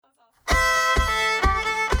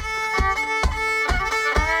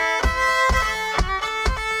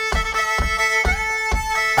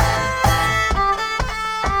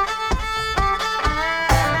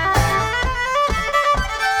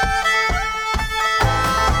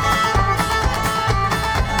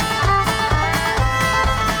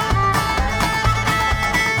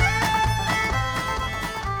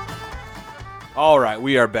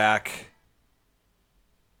we are back.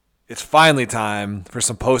 It's finally time for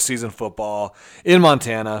some postseason football in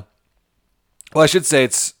Montana. Well, I should say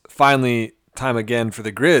it's finally time again for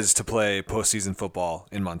the Griz to play postseason football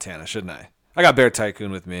in Montana, shouldn't I? I got Bear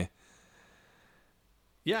Tycoon with me.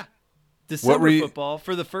 Yeah. December football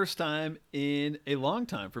for the first time in a long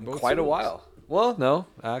time for both Quite schools. a while. Well, no.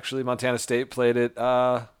 Actually, Montana State played it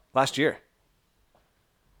last year.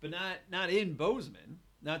 But not in Bozeman.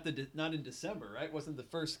 Not in December, right? Wasn't the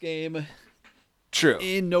first game True.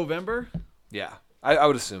 in November? Yeah. I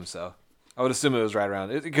would assume so. I would assume it was right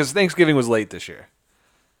around it because Thanksgiving was late this year.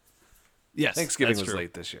 Yes, Thanksgiving was true.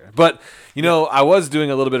 late this year. But, I was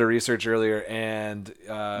doing a little bit of research earlier, and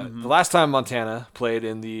the last time Montana played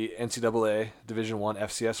in the NCAA Division I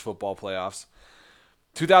FCS football playoffs,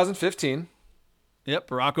 2015. Yep,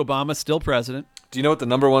 Barack Obama still president. Do you know what the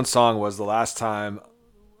number one song was the last time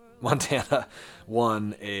Montana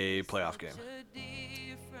won a playoff game?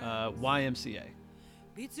 YMCA.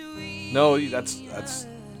 No, that's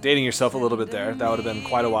dating yourself a little bit there. That would have been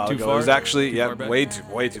quite a while ago. Far? It was actually way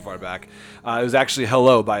too far back. It was actually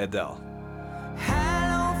 "Hello" by Adele.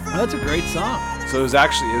 Oh, that's a great song. So it was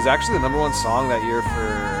actually the number one song that year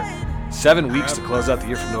for 7 weeks to close out the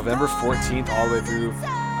year, from November 14th all the way through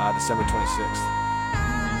December 26th.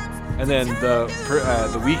 And then the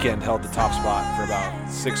Weeknd held the top spot for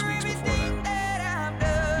about 6 weeks before that.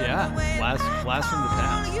 Yeah, blast from the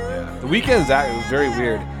past. Yeah. The Weeknd's was very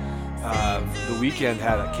weird. The Weeknd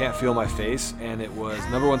had "I Can't Feel My Face," and it was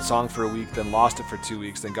number one song for a week, then lost it for 2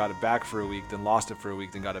 weeks, then got it back for a week, then lost it for a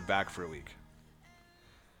week, then got it back for a week.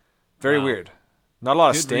 Very weird. Not a lot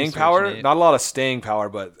of staying power. Nate. Not a lot of staying power,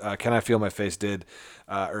 but "Can I Feel My Face" did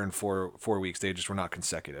earn 4 weeks. They just were not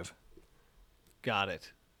consecutive. Got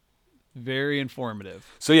it. Very informative.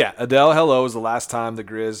 So yeah, Adele "Hello" was the last time the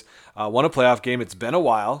Griz won a playoff game. It's been a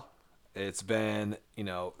while. It's been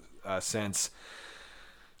since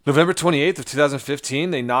November 28th of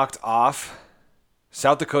 2015. They knocked off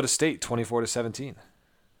South Dakota State 24-17.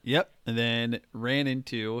 Yep, and then ran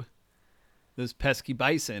into those pesky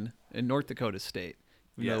Bison in North Dakota State.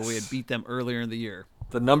 You know, we had beat them earlier in the year.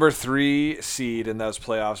 The number 3 seed in those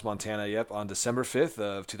playoffs, Montana, on December 5th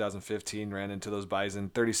of 2015, ran into those Bison,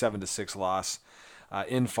 37-6 loss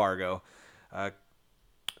in Fargo.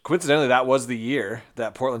 Coincidentally, that was the year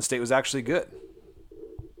that Portland State was actually good.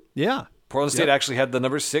 Yeah. Portland State actually had the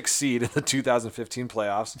number 6 seed in the 2015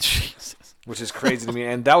 playoffs, Jesus. which is crazy to me.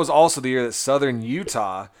 And that was also the year that Southern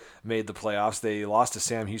Utah made the playoffs. They lost to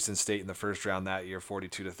Sam Houston State in the first round that year,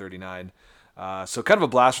 42-39. So kind of a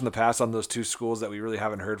blast from the past on those two schools that we really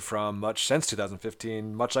haven't heard from much since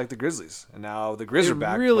 2015, much like the Grizzlies. And now the Griz are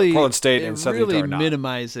back, but Portland State and Southern Utah are not. It really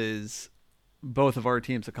minimizes both of our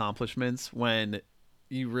team's accomplishments when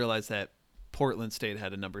you realize that Portland State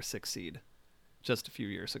had a number 6 seed just a few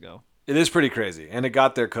years ago. It is pretty crazy. And it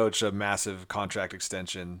got their coach a massive contract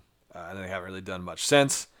extension, and they haven't really done much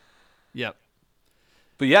since. Yep.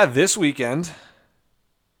 But yeah, this weekend,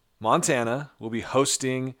 Montana will be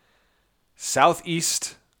hosting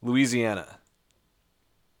Southeast Louisiana.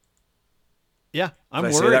 Yeah, I'm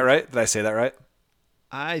worried. Did I say that right? Did I say that right?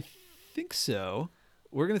 I think so.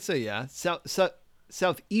 We're going to say yeah.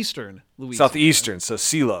 Southeastern Louisiana. Southeastern, so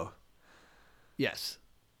SELU. Yes.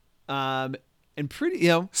 And pretty,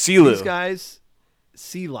 SELU. These guys,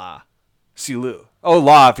 SELA. SELU. Oh,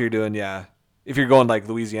 law if you're doing, if you're going like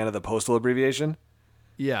Louisiana, the postal abbreviation.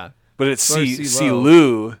 Yeah. But it's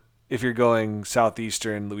SELU if you're going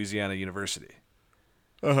Southeastern Louisiana University.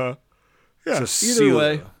 Uh-huh. Yeah.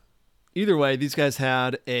 So either way, these guys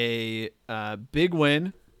had a big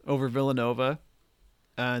win over Villanova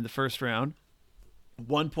in the first round.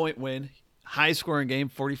 1-point win, high-scoring game,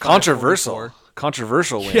 45-44.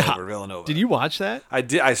 Controversial win over Villanova. Did you watch that? I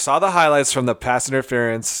did. I saw the highlights from the pass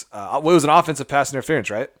interference. It was an offensive pass interference,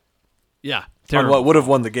 right? Yeah. On what would have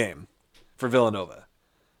won the game for Villanova.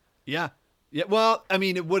 Yeah. Yeah. Well, I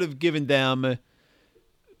mean, it would have given them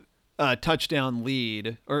a touchdown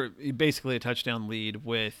lead, or basically a touchdown lead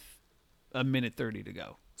with 1:30 to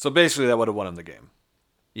go. So basically that would have won them the game.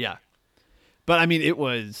 Yeah. But I mean, it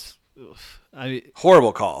was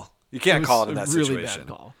horrible call. You can't call it in that situation. Really bad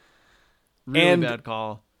call. Really bad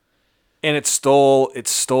call. And it stole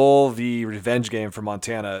the revenge game for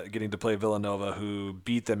Montana, getting to play Villanova, who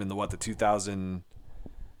beat them in the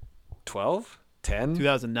 2012? 10?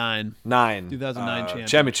 2009. 2009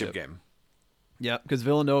 championship game. Yeah, because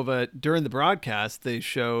Villanova, during the broadcast, they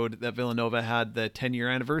showed that Villanova had the 10-year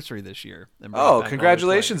anniversry this year. Oh,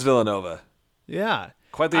 congratulations, Villanova. Yeah.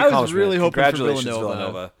 Quite the accomplishment. I was really hoping for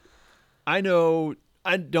Villanova. I don't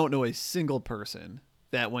know a single person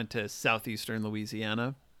that went to Southeastern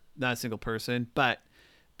Louisiana. Not a single person. But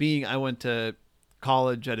I went to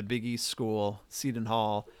college at a Big East school, Seton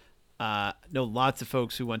Hall. Know lots of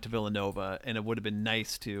folks who went to Villanova, and it would have been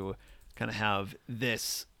nice to kind of have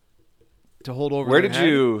this to hold over Where their did head.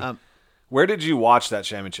 you where did you watch that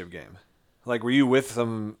championship game? Like, were you with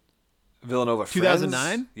some Villanova friends?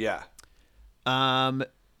 2009? Yeah.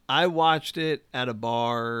 I watched it at a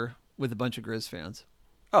bar with a bunch of Griz fans.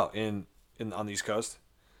 Oh, in on the East Coast?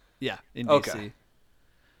 Yeah, in DC. Okay.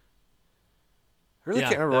 I really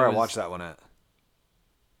can't remember where I watched that one at.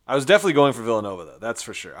 I was definitely going for Villanova, though. That's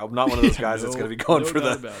for sure. I'm not one of those guys that's going to be going for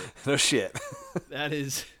the no shit. That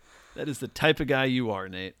is the type of guy you are,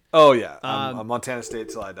 Nate. Oh yeah, I'm Montana State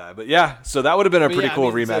till I die. But yeah, so that would have been a pretty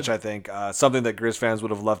cool rematch. I think something that Griz fans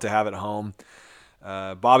would have loved to have at home.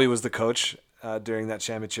 Bobby was the coach during that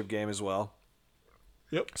championship game as well.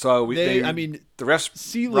 Yep. So the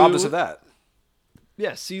refs robbed us of that.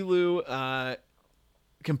 Yeah, SELU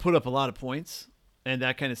can put up a lot of points, and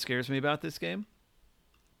that kind of scares me about this game.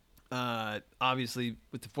 Obviously,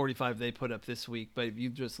 with the 45 they put up this week, but if you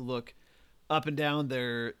just look up and down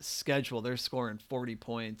their schedule, they're scoring 40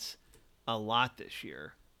 points a lot this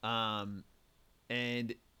year. And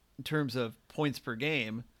in terms of points per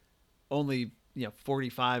game, only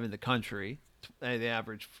 45 in the country. They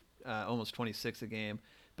average almost 26 a game.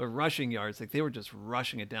 But rushing yards, like they were just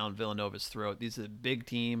rushing it down Villanova's throat. These are a big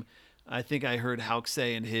team. I think I heard Hauk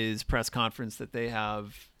say in his press conference that they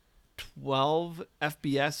have 12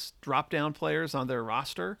 FBS drop-down players on their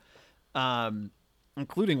roster,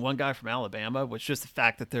 including one guy from Alabama, which just the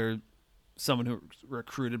fact that they're someone who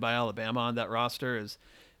recruited by Alabama on that roster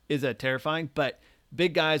is that terrifying. But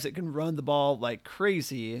big guys that can run the ball like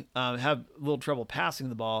crazy, have a little trouble passing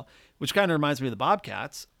the ball, which kind of reminds me of the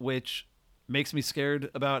Bobcats, which makes me scared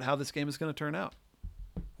about how this game is going to turn out.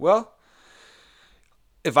 Well,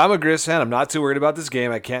 if I'm a Griz fan, I'm not too worried about this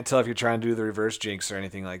game. I can't tell if you're trying to do the reverse jinx or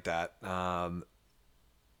anything like that.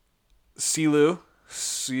 SELU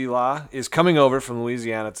is coming over from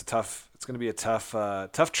Louisiana. It's going to be a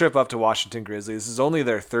tough trip up to Washington Grizzly. This is only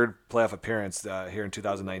their third playoff appearance here in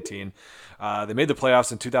 2019. They made the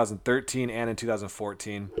playoffs in 2013 and in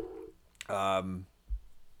 2014.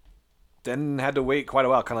 Then had to wait quite a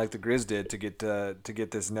while, kind of like the Griz did, to get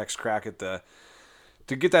this next crack at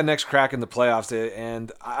to get that next crack in the playoffs.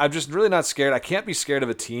 And I'm just really not scared. I can't be scared of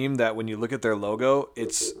a team that when you look at their logo,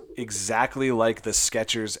 it's exactly like the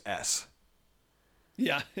Skechers S.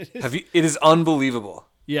 Yeah, it is. It is unbelievable.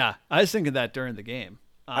 Yeah, I was thinking that during the game.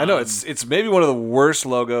 I know it's maybe one of the worst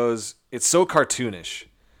logos. It's so cartoonish.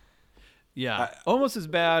 Yeah, almost as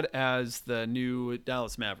bad as the new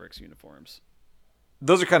Dallas Mavericks uniforms.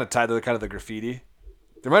 Those are kind of tied. They're kind of the graffiti.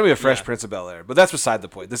 They remind me of Fresh Prince of Bel-Air, but that's beside the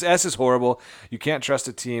point. This S is horrible. You can't trust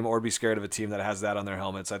a team or be scared of a team that has that on their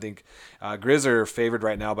helmets. I think Griz are favored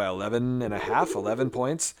right now by 11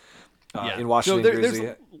 points in Washington. So there's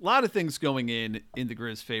a lot of things going in the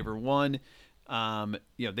Griz favor. One,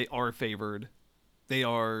 they are favored. They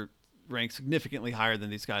are ranked significantly higher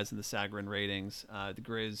than these guys in the Sagarin ratings. The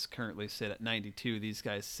Griz currently sit at 92. These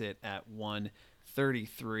guys sit at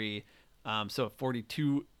 133. So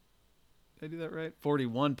 42, did I do that right?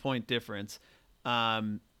 41 point difference,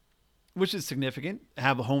 which is significant.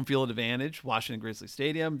 Have a home field advantage, Washington Grizzly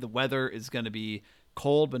Stadium. The weather is going to be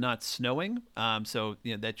cold but not snowing. So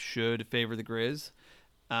that should favor the Griz.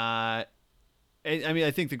 I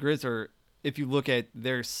think the Griz are, if you look at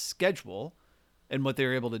their schedule and what they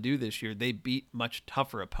were able to do this year, they beat much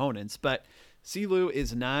tougher opponents. But SELU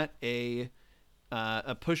is not a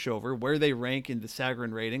pushover. Where they rank in the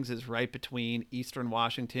Sagarin ratings is right between Eastern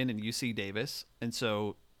Washington and UC Davis. And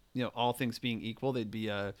so, all things being equal, they'd be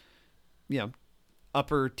a,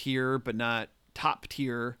 upper tier, but not top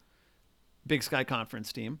tier Big Sky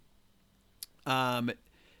Conference team.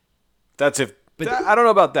 That's if, but I don't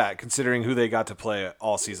know about that, considering who they got to play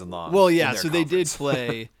all season long. Well, yeah, so conference. They did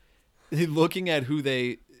play, looking at who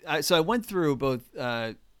so I went through both,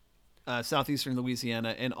 Southeastern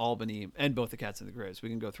Louisiana and Albany, and both the Cats and the Griz. We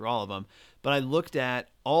can go through all of them. But I looked at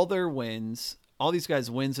all their wins, all these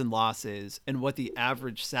guys' wins and losses, and what the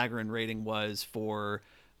average Sagarin rating was for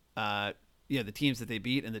the teams that they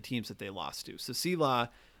beat and the teams that they lost to. So SELU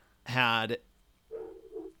had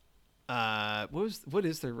what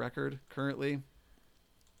is their record currently?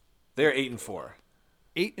 They're 8-4.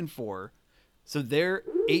 8-4. So their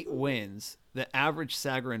 8 wins, the average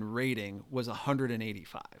Sagarin rating was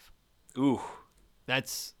 185. Ooh,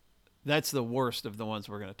 that's the worst of the ones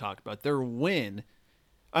we're going to talk about. Their win,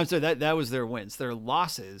 I'm sorry, that was their wins. Their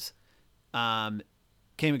losses came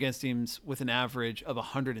against teams with an average of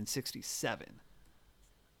 167.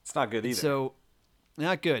 It's not good either. So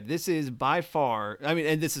Not good. This is by far, I mean,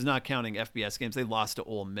 and this is not counting FBS games. They lost to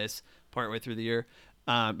Ole Miss partway through the year.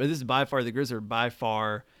 But this is by far, the Griz are by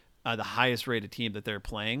far the highest rated team that they're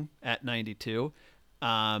playing at 92.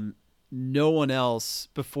 No one else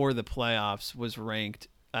before the playoffs was ranked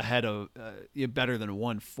ahead of better than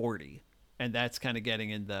 140. And that's kind of getting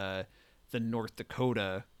in the North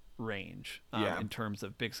Dakota range in terms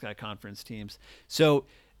of Big Sky Conference teams. So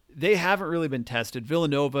they haven't really been tested.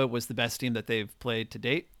 Villanova was the best team that they've played to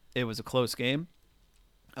date. It was a close game.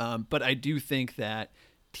 But I do think that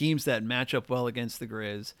teams that match up well against the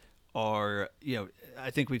Griz are,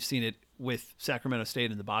 I think we've seen it with Sacramento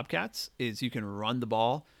State and the Bobcats, is you can run the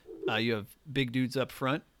ball. You have big dudes up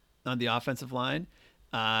front on the offensive line.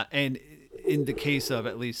 And in the case of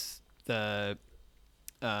at least the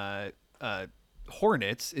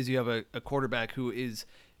Hornets, is you have a quarterback who is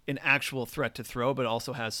an actual threat to throw, but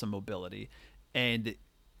also has some mobility. And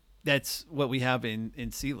that's what we have in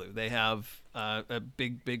SELU. They have a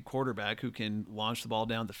big quarterback who can launch the ball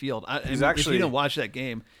down the field. If you don't watch that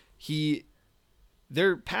game,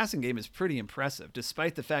 their passing game is pretty impressive,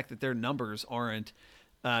 despite the fact that their numbers aren't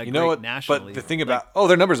great nationally. But the thing about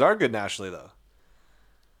their numbers are good nationally, though.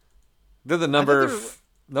 They're the number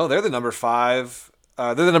they're the number 5.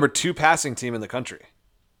 They're the number 2 passing team in the country.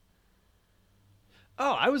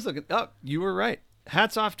 Oh, I was looking. Oh, you were right.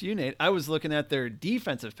 Hats off to you, Nate. I was looking at their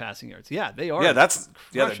defensive passing yards. Yeah, they are. Yeah,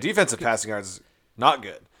 their defensive passing yards not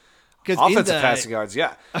good. Offensive passing yards,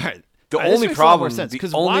 yeah. All right. The only problem,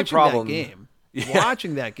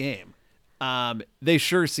 watching that game, they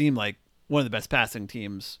sure seem like one of the best passing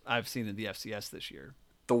teams I've seen in the FCS this year.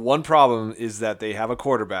 The one problem is that they have a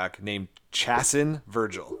quarterback named Chasen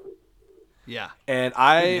Virgil. Yeah. And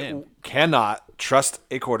I cannot trust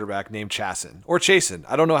a quarterback named Chasen or Chasen.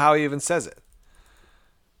 I don't know how he even says it.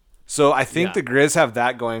 So I think the Griz have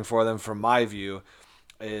that going for them, from my view,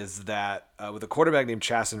 is that with a quarterback named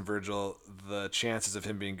Chasen Virgil, the chances of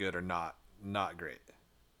him being good are not great.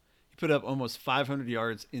 He put up almost 500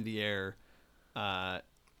 yards in the air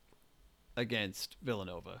against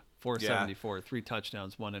Villanova. 474, 3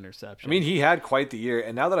 touchdowns, 1 interception. I mean, he had quite the year.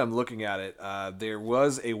 And now that I'm looking at it, there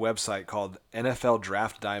was a website called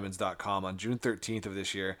NFLDraftDiamonds.com on June 13th of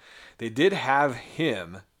this year. They did have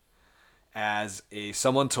him as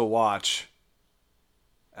someone to watch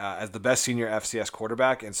as the best senior FCS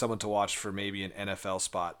quarterback and someone to watch for maybe an NFL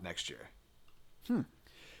spot next year.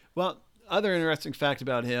 Well, other interesting fact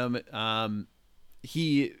about him,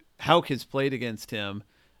 Hauk has played against him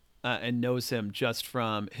and knows him just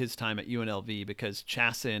from his time at UNLV, because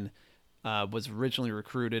Chasen was originally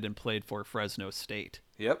recruited and played for Fresno State.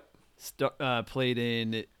 Yep. Played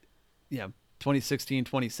in 2016,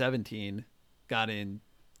 2017, got in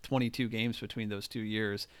 22 games between those 2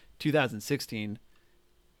 years. 2016,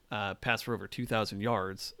 passed for over 2,000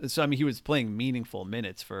 yards. So, I mean, he was playing meaningful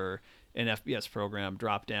minutes for an FBS program,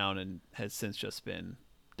 dropped down, and has since just been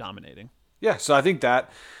dominating. Yeah, so I think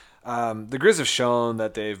that the Griz have shown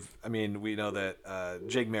that we know that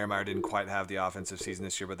Jake Merrimeyer didn't quite have the offensive season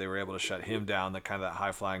this year, but they were able to shut him down, the kind of that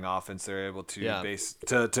high-flying offense. They were able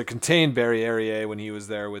to to contain Barry Arier when he was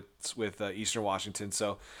there with Eastern Washington.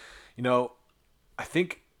 So,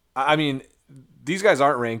 I mean, these guys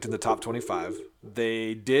aren't ranked in the top 25.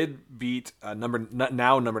 They did beat number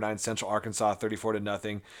 9 Central Arkansas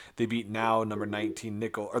 34-0. They beat now number 19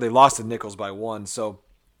 Nicholls, or they lost to Nicholls by 1. So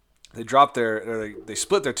they they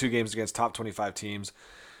split their 2 games against top 25 teams.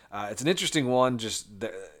 It's an interesting one.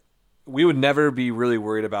 We would never be really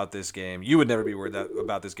worried about this game. You would never be worried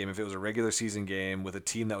about this game if it was a regular season game with a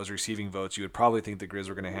team that was receiving votes. You would probably think the Griz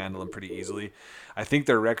were going to handle them pretty easily. I think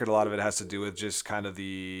their record, a lot of it has to do with just kind of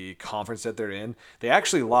the conference that they're in. They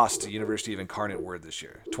actually lost to University of Incarnate Word this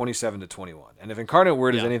year, 27-21. And if Incarnate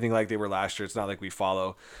Word is anything like they were last year, it's not like we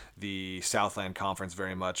follow the Southland Conference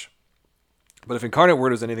very much. But if Incarnate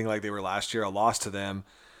Word was anything like they were last year, a loss to them,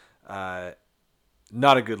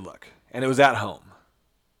 not a good look. And it was at home.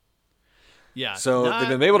 Yeah. So they've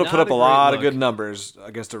been able to put up a lot of good numbers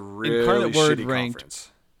against a really shitty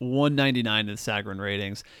conference. 199 in the Sagarin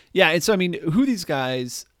ratings. Yeah, and so, I mean, who these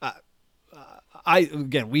guys...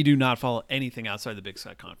 we do not follow anything outside the Big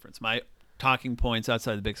Sky Conference. My talking points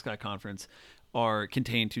outside the Big Sky Conference are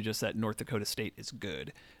contained to just that North Dakota State is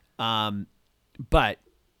good. But,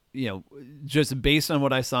 just based on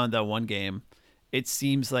what I saw in that one game, it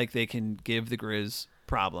seems like they can give the Griz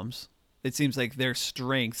problems. It seems like their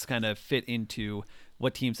strengths kind of fit into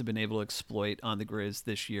what teams have been able to exploit on the Griz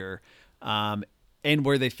this year. And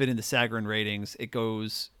where they fit in the Sagarin ratings, it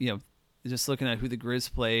goes, just looking at who the Griz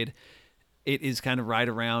played, it is kind of right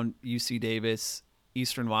around UC Davis,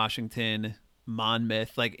 Eastern Washington,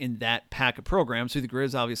 Monmouth, like in that pack of programs. So the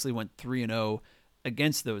Griz obviously went 3-0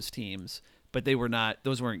 against those teams, but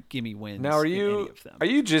those weren't gimme Now, wins in any of them. are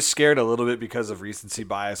you just scared a little bit because of recency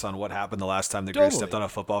bias on what happened the last time the Griz stepped on a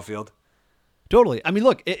football field? Totally. I mean,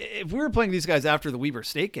 look, if we were playing these guys after the Weber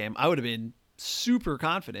State game, I would have been super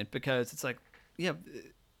confident because it's like, yeah,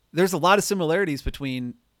 there's a lot of similarities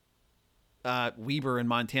between Weber and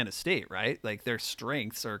Montana State, right? Like their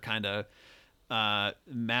strengths are kind of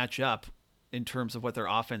match up in terms of what their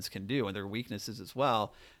offense can do and their weaknesses as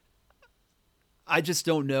well. I just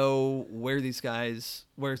don't know where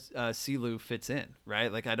SELU fits in,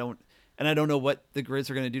 right? Like I don't know what the Griz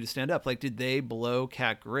are going to do to stand up. Like, did they blow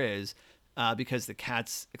Cat Griz because the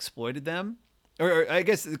Cats exploited them? Or I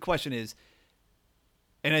guess the question is,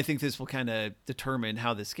 and I think this will kind of determine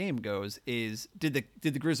how this game goes, is did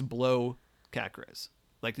the Griz blow Cat Griz?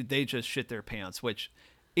 Like, did they just shit their pants? Which,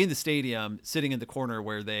 in the stadium, sitting in the corner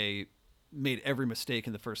where they made every mistake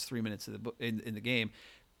in the first 3 minutes of in the game,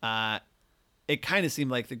 it kind of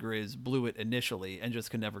seemed like the Griz blew it initially and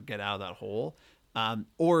just could never get out of that hole.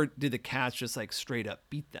 Or did the Cats just like straight up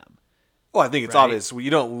beat them? Well, I think it's obvious. You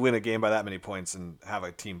don't win a game by that many points and have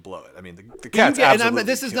a team blow it. I mean, the Cats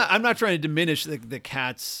absolutely. I'm not trying to diminish the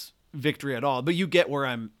Cats' victory at all, but you get where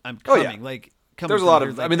I'm coming. Oh, yeah. Like, there's a lot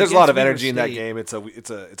of. I mean, there's a lot of energy in that game. It's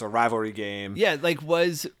a rivalry game. Yeah, like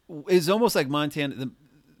is almost like Montana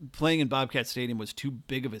playing in Bobcat Stadium was too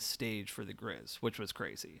big of a stage for the Griz, which was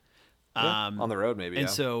crazy. On the road, maybe. And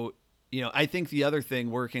so, I think the other thing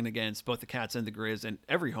working against both the Cats and the Griz and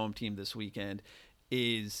every home team this weekend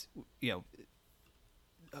is,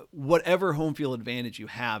 whatever home field advantage you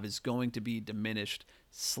have is going to be diminished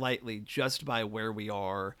slightly just by where we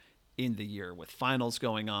are in the year with finals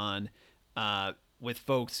going on, with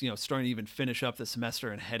folks, starting to even finish up the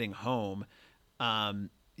semester and heading home. Both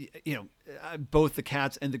the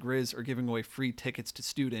Cats and the Griz are giving away free tickets to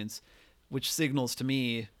students, which signals to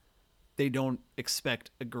me they don't expect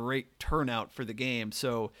a great turnout for the game.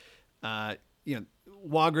 So,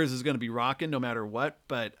 Wagriz is going to be rocking no matter what,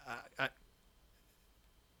 but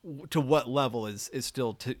to what level is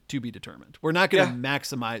still to be determined. We're not going to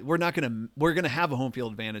maximize. We're going to have a home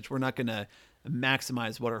field advantage. We're not going to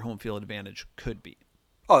maximize what our home field advantage could be.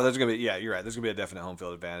 Oh, there's gonna be you're right. There's gonna be a definite home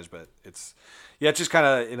field advantage, but it's just kind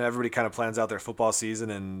of everybody kind of plans out their football season,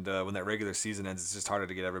 and when that regular season ends, it's just harder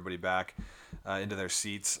to get everybody back into their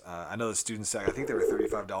seats. I know the students, I think they were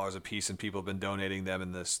 $35 a piece, and people have been donating them,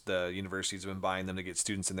 and the universities have been buying them to get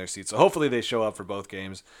students in their seats. So hopefully they show up for both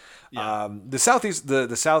games. Yeah. The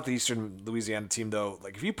southeastern Louisiana team, though,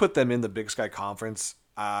 like if you put them in the Big Sky Conference,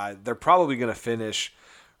 they're probably gonna finish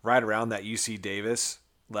right around that UC Davis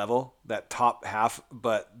level, that top half,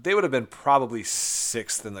 but they would have been probably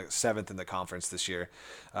seventh in the conference this year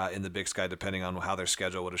in the Big Sky, depending on how their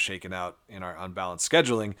schedule would have shaken out in our unbalanced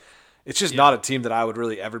scheduling. It's just not a team that I would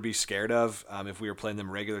really ever be scared of if we were playing them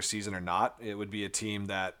regular season or not. It would be a team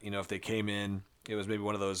that, if they came in, it was maybe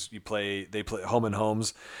one of those they play home and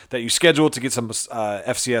homes that you schedule to get some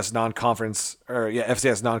FCS non-conference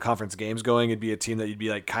games going. It'd be a team that you'd be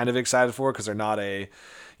like kind of excited for because they're not a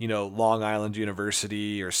Long Island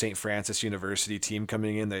University or St. Francis University team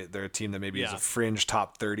coming in. They're a team that maybe is a fringe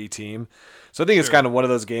top 30 team. So I think it's kind of one of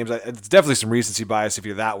those games. It's definitely some recency bias if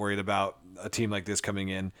you're that worried about a team like this coming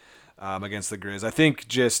in against the Griz. I think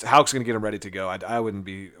just Houck's going to get them ready to go. I wouldn't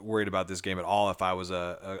be worried about this game at all if I was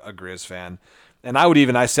a Griz fan. And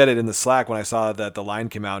I said it in the Slack when I saw that the line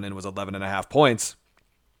came out and it was 11.5 points.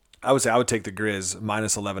 I would say I would take the Griz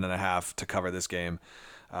minus 11.5 to cover this game.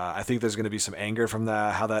 I think there's going to be some anger from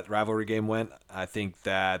how that rivalry game went. I think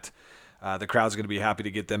that the crowd's going to be happy to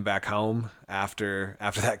get them back home after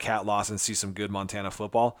that Cat loss and see some good Montana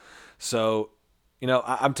football. So,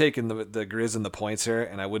 I'm taking the Griz and the points here,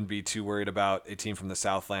 and I wouldn't be too worried about a team from the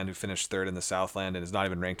Southland who finished third in the Southland and is not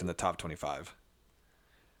even ranked in the top 25.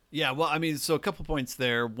 Yeah, well, I mean, so a couple points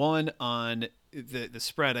there. One on the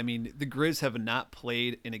spread. I mean, the Griz have not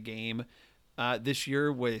played in a game this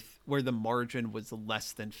year where the margin was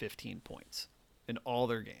less than 15 points in all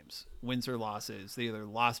their games, wins or losses. They either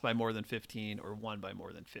lost by more than 15 or won by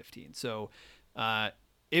more than 15. So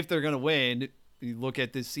if they're going to win, you look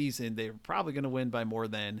at this season, they're probably going to win by more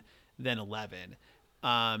than 11.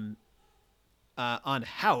 On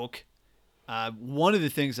Houck, one of the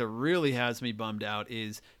things that really has me bummed out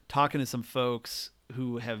is talking to some folks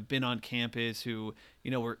who have been on campus, who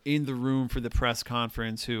were in the room for the press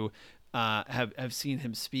conference, who have seen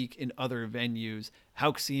him speak in other venues.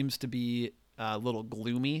 Houck seems to be a little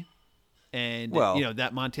gloomy, and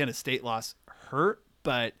that Montana State loss hurt,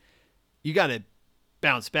 but you got to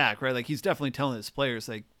bounce back, right? Like he's definitely telling his players,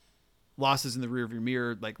 like, losses in the rearview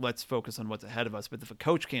mirror. Like, let's focus on what's ahead of us. But if a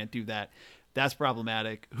coach can't do that, that's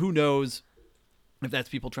problematic. Who knows if that's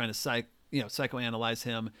people trying to psychoanalyze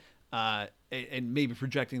him, and maybe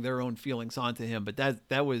projecting their own feelings onto him. But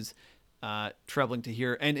that was troubling to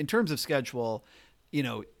hear. And in terms of schedule,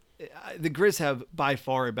 the Griz have by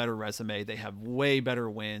far a better resume. They have way better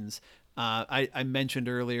wins. I mentioned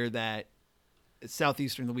earlier that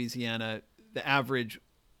Southeastern Louisiana, the average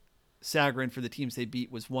Sagarin for the teams they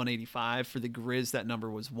beat was 185. For the Griz, that number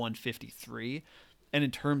was 153. And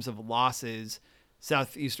in terms of losses,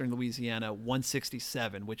 Southeastern Louisiana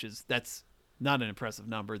 167, that's not an impressive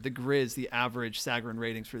number. The Griz, the average Sagarin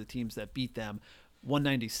ratings for the teams that beat them,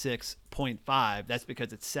 196.5. That's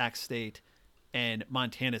because it's Sac State and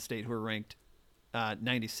Montana State, who are ranked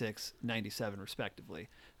 96, 97 respectively.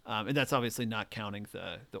 And that's obviously not counting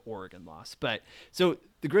the Oregon loss. But so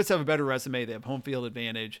the Griz have a better resume. They have home field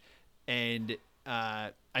advantage, and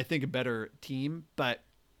I think a better team. But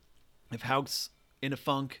if Hauk's in a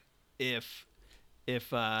funk, if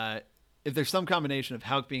there's some combination of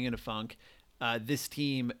Hauk being in a funk, this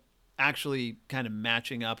team actually kind of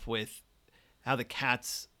matching up with how the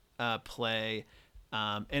Cats play,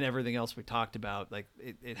 and everything else we talked about, like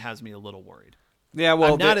it has me a little worried. Yeah,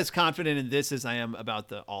 well, I'm not as confident in this as I am about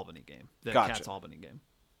the Albany game, the Cats Albany game.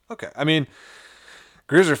 Okay, I mean,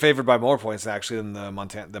 Griz are favored by more points actually than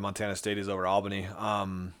the Montana State is over Albany.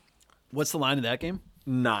 What's the line of that game?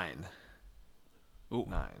 9. Ooh.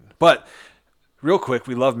 9. But real quick,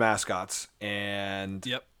 we love mascots, and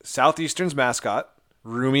Southeastern's mascot,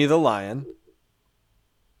 Rumi the Lion.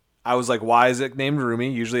 I was like, why is it named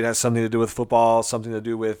Rumi? Usually it has something to do with football, something to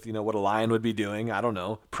do with, what a lion would be doing. I don't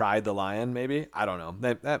know. Pride the Lion, maybe? I don't know.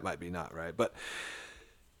 That might be not right. But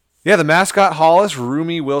yeah, the mascot, Hollis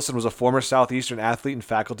Rumi Wilson, was a former Southeastern athlete and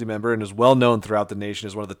faculty member and is well known throughout the nation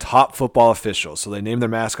as one of the top football officials. So they named their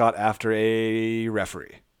mascot after a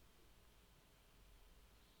referee.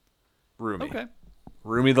 Rumi. Okay.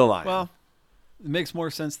 Rumi the Lion. Well, it makes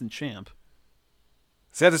more sense than champ.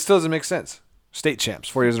 See, that still doesn't make sense. State champs,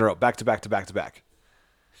 4 years in a row, back to back to back to back.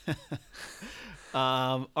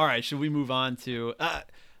 All right, should we move on to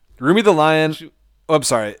Rumi the Lion? I'm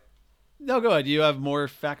sorry. No, go ahead. Do you have more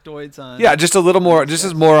factoids on? Yeah, just a little more. Just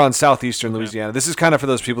as more on Southeastern Louisiana. This is kind of for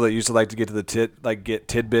those people that used to like to get to get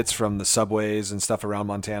tidbits from the subways and stuff around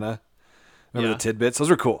Montana. Remember the tidbits? Those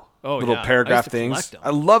were cool. Oh, little paragraph things.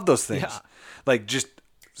 I love those things. Yeah. Like just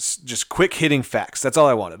quick hitting facts. That's all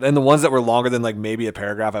I wanted. And the ones that were longer than like maybe a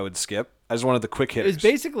paragraph, I would skip. I just wanted the quick hitters. It was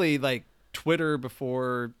basically like Twitter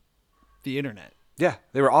before the internet. Yeah,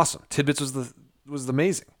 they were awesome. Tidbits was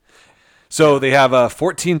amazing. So they have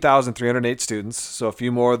 14,308 students, so a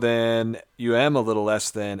few more than UM, a little less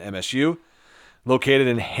than MSU. Located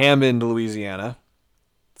in Hammond, Louisiana.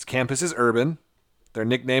 Its campus is urban. Their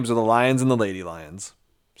nicknames are the Lions and the Lady Lions.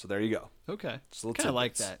 So there you go. Okay, kind of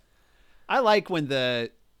like that. I like when the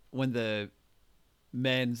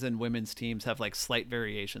men's and women's teams have like slight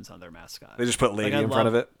variations on their mascot. They just put lady in front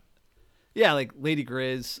of it. Yeah, like Lady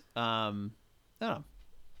Griz. I don't know.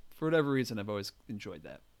 For whatever reason, I've always enjoyed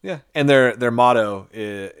that. Yeah, and their motto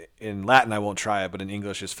in Latin, I won't try it, but in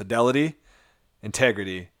English is fidelity,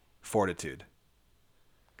 integrity, fortitude.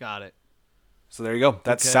 Got it. So there you go.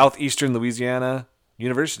 That's Southeastern Louisiana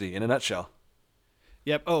University in a nutshell.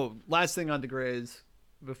 Yep. Oh, last thing on the Griz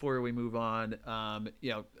before we move on.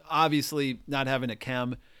 Obviously not having a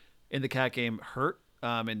Chem in the Cat game hurt,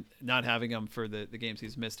 and not having him for the games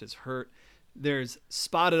he's missed has hurt. There's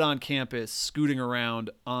spotted on campus scooting around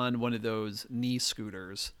on one of those knee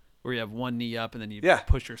scooters where you have one knee up and then you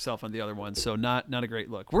push yourself on the other one. So not a great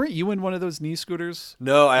look. Weren't you in one of those knee scooters?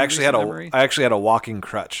 No, I actually had a walking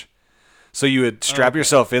crutch. So you would strap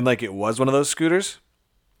yourself in like it was one of those scooters.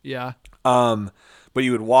 Yeah. But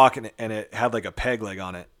you would walk and it had like a peg leg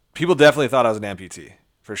on it. People definitely thought I was an amputee.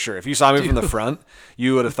 For sure. If you saw me from the front,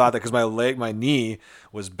 you would have thought that because my knee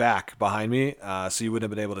was back behind me, so you wouldn't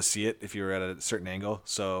have been able to see it if you were at a certain angle.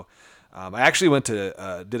 So I actually did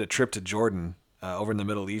a trip to Jordan over in the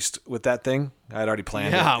Middle East with that thing. I had already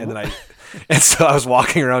planned it, and so I was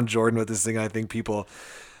walking around Jordan with this thing. And I think I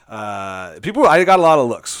got a lot of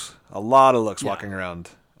looks walking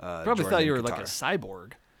around. Probably Jordan thought you were Qatar. like a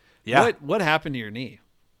cyborg. Yeah. What happened to your knee?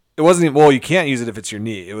 It wasn't even, well, you can't use it if it's your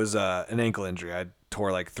knee. It was an ankle injury. I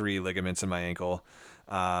tore like 3 ligaments in my ankle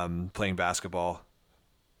playing basketball,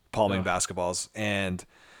 palming basketballs. And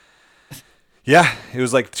yeah, it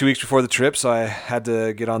was like 2 weeks before the trip, so I had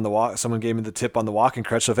to get on the walk. Someone gave me the tip on the walking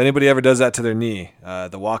crutch. So if anybody ever does that to their knee,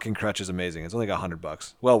 the walking crutch is amazing. It's only like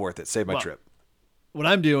 $100. Well worth it. Saved my trip. What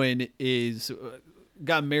I'm doing is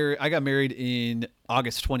I got married in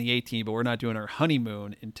August 2018, but we're not doing our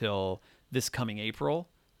honeymoon until this coming April.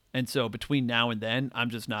 And so between now and then, I'm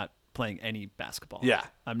just not playing any basketball. Yeah.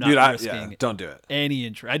 I'm not risking don't do it. any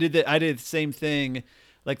injury. I did the same thing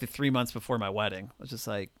like the 3 months before my wedding. I was just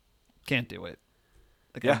like, can't do it.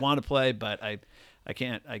 Like I want to play, but I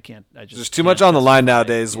can't. I just there's too much on the line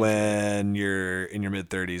nowadays when you're in your mid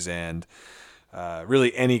 30s, and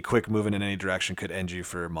really any quick movement in any direction could end you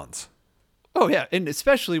for months. Oh yeah, and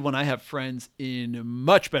especially when I have friends in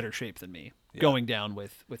much better shape than me going down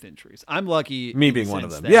with injuries. I'm lucky. Me being one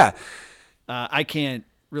of them. Yeah. I can't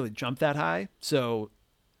really jump that high, so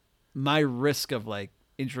my risk of like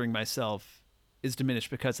injuring myself is diminished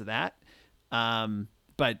because of that.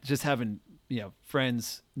 But just having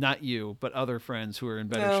friends, not you, but other friends who are in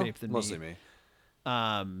better shape than mostly me,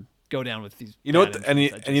 go down with these. You know what? And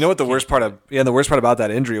you know what the worst part of the worst part about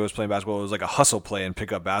that injury was playing basketball. It was like a hustle play and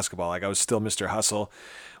pick up basketball. Like I was still Mr. Hustle.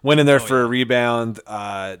 Went in there for a rebound,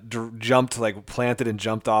 jumped, like planted and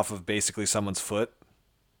jumped off of basically someone's foot,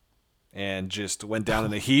 and just went down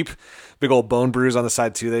in a heap. Big old bone bruise on the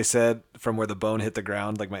side too. They said from where the bone hit the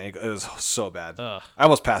ground, like my ankle. It was so bad. I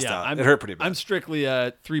almost passed out. It hurt pretty bad. I'm strictly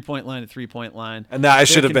a 3-point line to 3-point line, and that I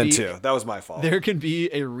should have been too. That was my fault. There can be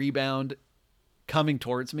a rebound coming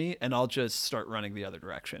towards me, and I'll just start running the other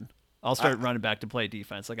direction. I'll start running back to play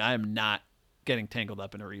defense. Like I am not getting tangled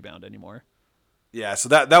up in a rebound anymore. Yeah, so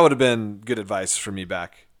that would have been good advice for me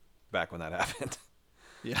back when that happened.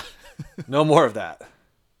 Yeah. No more of that.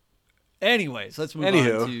 Anyways, let's move on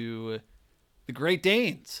to the Great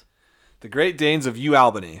Danes. The Great Danes of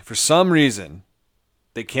UAlbany. For some reason,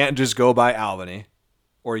 they can't just go by Albany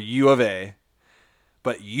or U of A,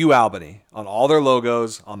 but UAlbany on all their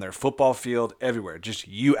logos, on their football field, everywhere.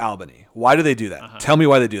 Just UAlbany. Why do they do that? Tell me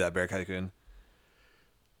why they do that, Bear Tycoon.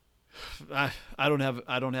 I don't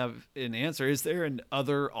have an answer. Is there an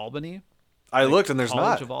other Albany? I looked and there's College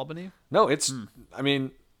not. of Albany? No, it's. I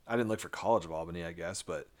mean, I didn't look for College of Albany, I guess,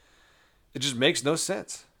 but it just makes no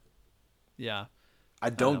sense. Yeah, I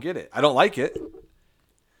don't get it. I don't like it.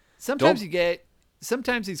 Sometimes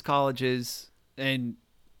these colleges and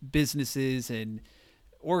businesses and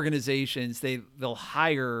organizations they'll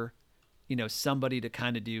hire somebody to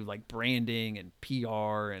kind of do like branding and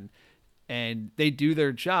PR and they do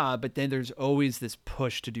their job, but then there's always this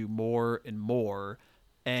push to do more and more,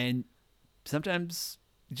 and sometimes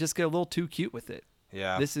you just get a little too cute with it.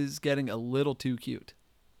 Yeah, this is getting a little too cute.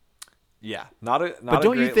 Yeah, not a. But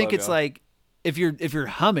don't you think logo. It's like if you're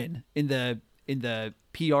humming in the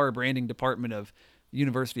PR branding department of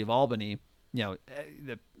University of Albany,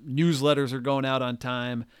 the newsletters are going out on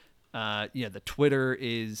time. The Twitter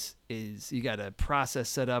is you got a process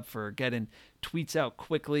set up for getting tweets out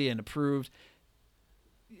quickly and approved.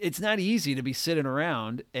 It's not easy to be sitting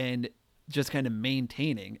around and just kind of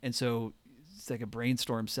maintaining. And so it's like a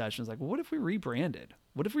brainstorm session. It's like, well, what if we rebranded?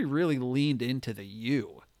 What if we really leaned into the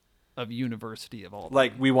U of University of Albany?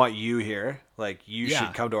 Like we want you here. Like you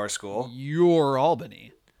should come to our school. You're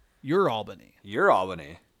Albany. You're Albany. You're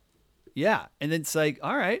Albany. Yeah. And then it's like,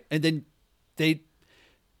 all right. And then they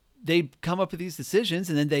come up with these decisions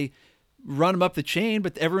and then they run them up the chain,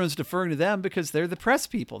 but everyone's deferring to them because they're the press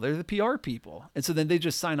people. They're the PR people. And so then they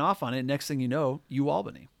just sign off on it. Next thing you know,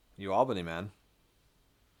 UAlbany. UAlbany, man.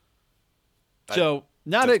 So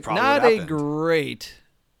not a great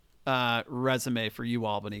resume for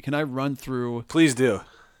UAlbany. Can I run through? Please do.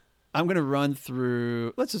 I'm going to run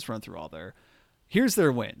through. Let's just run through all there. Here's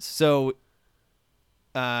their wins. So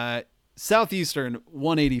Southeastern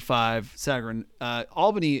 185, Sagarin.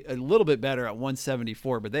 Albany a little bit better at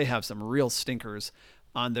 174, but they have some real stinkers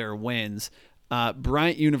on their wins.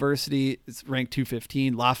 Bryant University is ranked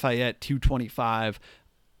 215, Lafayette 225,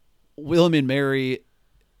 William and Mary,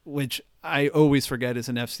 which I always forget is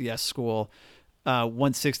an FCS school,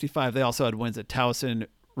 165. They also had wins at Towson,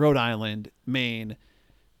 Rhode Island, Maine.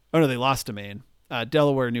 Oh no, they lost to Maine.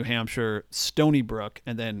 Delaware, New Hampshire, Stony Brook,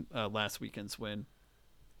 and then last weekend's win.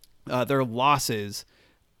 Their losses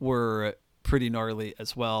were pretty gnarly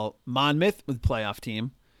as well. Monmouth with playoff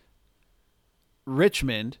team,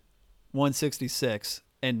 Richmond 166,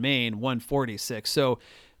 and Maine 146. So,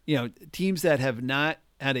 teams that have not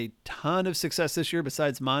had a ton of success this year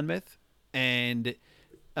besides Monmouth, and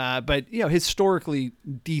but historically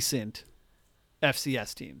decent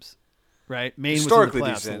FCS teams, right? Maine historically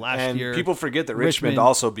was in the playoffs decent last year. People forget that Richmond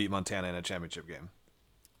also beat Montana in a championship game.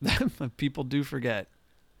 People do forget.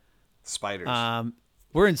 Spiders.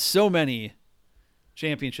 We're in so many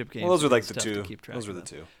championship games. Well, those were like the two. Those were the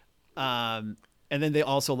two. And then they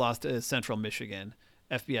also lost to Central Michigan,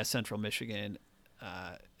 FBS Central Michigan,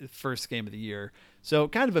 first game of the year. So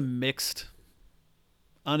kind of a mixed,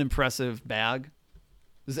 unimpressive bag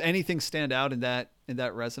Does anything stand out in that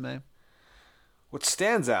resume? What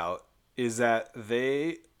stands out is that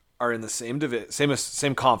they are in the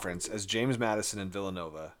same conference as James Madison and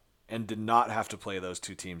Villanova, and did not have to play those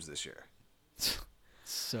two teams this year.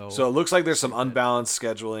 So it looks like there's some unbalanced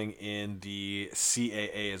scheduling in the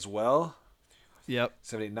CAA as well. Yep.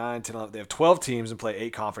 7, 8, 9, 10, 11. They have 12 teams and play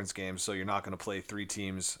 8 conference games, so you're not going to play 3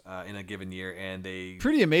 teams in a given year. And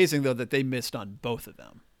pretty amazing, though, that they missed on both of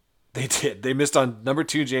them. They did. They missed on number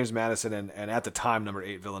 2, James Madison, and at the time, number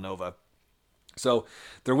 8, Villanova. So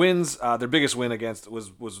their wins, their biggest win against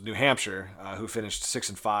was New Hampshire, who finished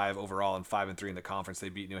 6-5 overall and 5-3 in the conference. They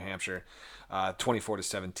beat New Hampshire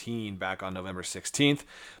 24-17 back on November 16th.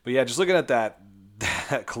 But yeah, just looking at that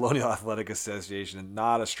Colonial Athletic Association,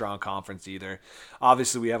 not a strong conference either.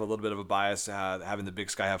 Obviously, we have a little bit of a bias having the Big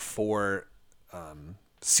Sky have 4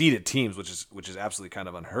 seeded teams, which is absolutely kind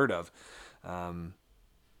of unheard of.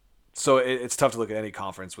 So it's tough to look at any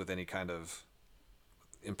conference with any kind of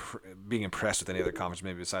being impressed with any other conference,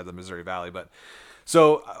 maybe besides the Missouri Valley. But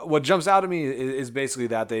so what jumps out at me is basically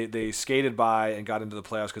that they skated by and got into the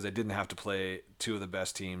playoffs because they didn't have to play 2 of the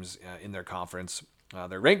best teams in their conference.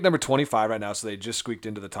 They're ranked number 25 right now, so they just squeaked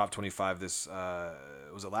into the top 25 this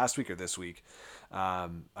was it last week or this week? I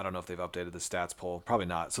don't know if they've updated the stats poll. Probably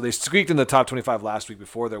not. So they squeaked in the top 25 last week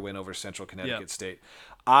before their win over Central Connecticut State.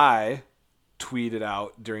 I tweeted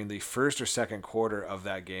out during the first or second quarter of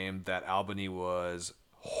that game that Albany was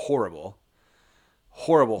horrible.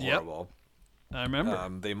 I remember.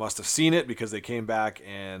 They must have seen it because they came back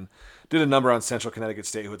and did a number on Central Connecticut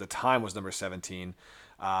State, who at the time was number 17.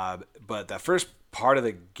 But that first part of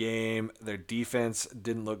the game, their defense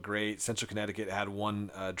didn't look great. Central Connecticut had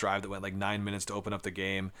one drive that went like 9 minutes to open up the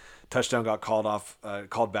game. Touchdown got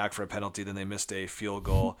called back for a penalty. Then they missed a field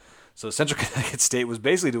goal. So Central Connecticut State was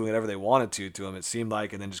basically doing whatever they wanted to them, it seemed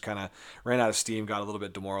like, and then just kind of ran out of steam, got a little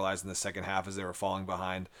bit demoralized in the second half as they were falling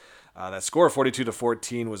behind. That score,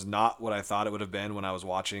 42-14, was not what I thought it would have been when I was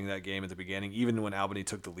watching that game at the beginning. Even when Albany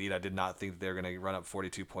took the lead, I did not think they were going to run up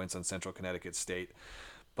 42 points on Central Connecticut State.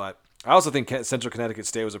 But I also think Central Connecticut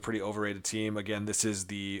State was a pretty overrated team. Again, this is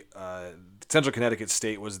the Central Connecticut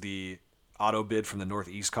State was the auto bid from the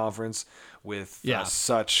Northeast Conference with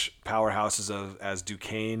such powerhouses as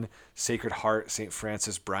Duquesne, Sacred Heart, St.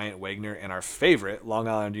 Francis, Bryant, Wagner, and our favorite, Long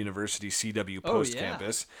Island University CW Post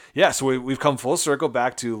campus. Yeah, so we've come full circle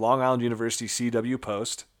back to Long Island University CW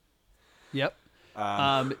Post. Yep.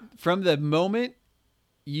 From the moment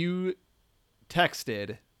you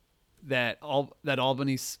texted that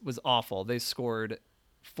Albany was awful, they scored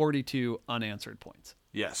 42 unanswered points.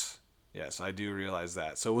 Yes, I do realize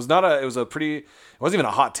that. So it wasn't even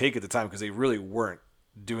a hot take at the time because they really weren't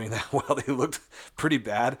doing that well. They looked pretty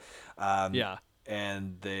bad.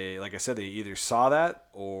 And they, like I said, they either saw that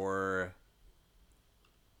or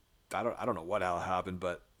I don't know what happened,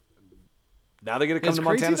 but now they get to come to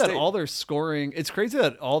Montana State. It's crazy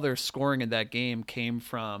that all their scoring in that game came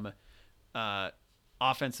from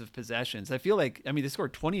offensive possessions. I feel like, they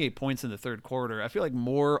scored 28 points in the third quarter. I feel like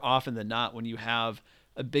more often than not, when you have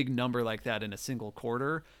a big number like that in a single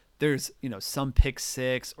quarter, there's some pick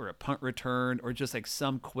six or a punt return or just like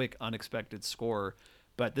some quick unexpected score.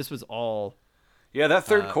 But this was all that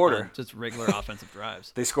third quarter, just regular offensive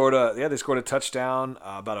drives. They scored a touchdown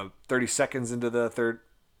about 30 seconds into the third.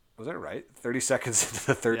 Was that right? 30 seconds into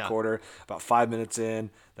the third quarter, about 5 minutes in,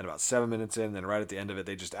 then about 7 minutes in, then right at the end of it,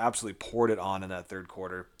 they just absolutely poured it on in that third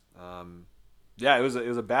quarter. It was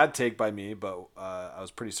a bad take by me, but I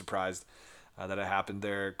was pretty surprised that it happened.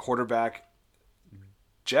 Their quarterback,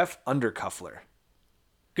 Jeff Undercuffler.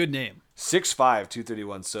 Good name. 6'5",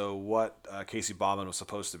 231. So what Casey Bauman was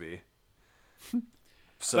supposed to be.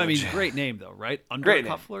 So great name though, right?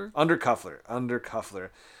 Undercuffler? Undercuffler.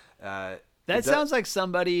 That sounds like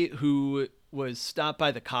somebody who was stopped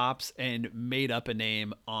by the cops and made up a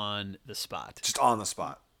name on the spot. Just on the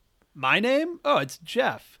spot. My name? Oh, it's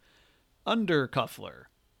Jeff Undercuffler.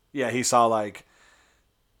 Yeah, he saw like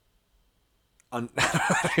I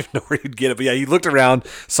don't even know where he'd get it, but yeah, he looked around,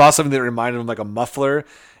 saw something that reminded him like a muffler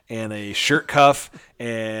and a shirt cuff,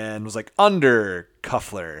 and was like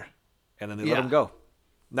Undercuffler, and then they let him go.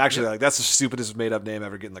 And actually, that's the stupidest made up name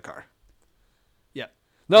ever. Get in the car. Yeah.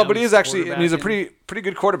 No, but he is actually, he's a pretty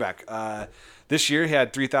good quarterback. This year he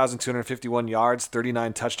had 3,251 yards,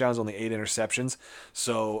 39 touchdowns, only 8 interceptions.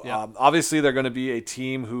 So obviously they're going to be a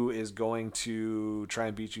team who is going to try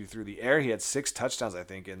and beat you through the air. He had 6 touchdowns, I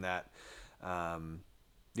think, in that.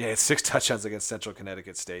 He had 6 touchdowns against Central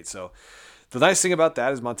Connecticut State. So the nice thing about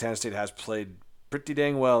that is Montana State has played pretty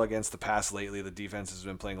dang well against the pass lately. The defense has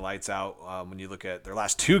been playing lights out. When you look at their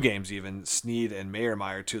last 2 games, even Snead and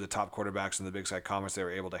Mayermeyer, 2 of the top quarterbacks in the Big Sky Conference, they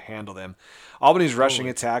were able to handle them. Albany's rushing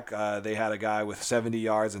attack, they had a guy with 70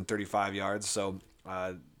 yards and 35 yards, so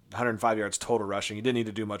 105 yards total rushing. You didn't need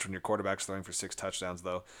to do much when your quarterback's throwing for 6 touchdowns,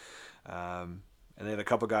 though. And they had a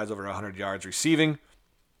couple guys over 100 yards receiving.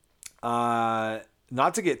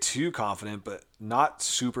 Not to get too confident, but not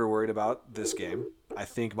super worried about this game. I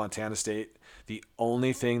think Montana State, the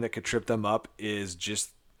only thing that could trip them up is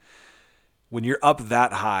just when you're up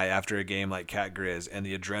that high after a game like Cat Griz and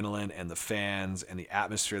the adrenaline and the fans and the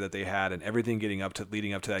atmosphere that they had and everything leading up to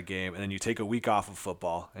that game, and then you take a week off of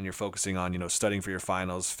football and you're focusing on, studying for your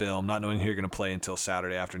finals, film, not knowing who you're going to play until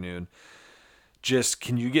Saturday afternoon. Just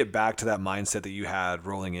can you get back to that mindset that you had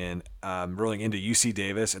rolling into UC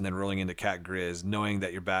Davis and then rolling into Cat Griz, knowing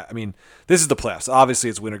that you're back? I mean, this is the playoffs. Obviously,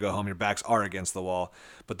 it's win or go home. Your backs are against the wall.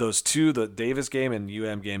 But those 2, the Davis game and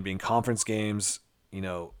UM game being conference games,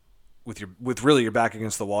 with really your back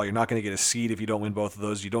against the wall, you're not going to get a seed if you don't win both of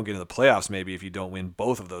those. You don't get in the playoffs maybe if you don't win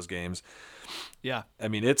both of those games. Yeah, I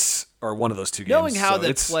mean or one of those 2 games. Knowing how the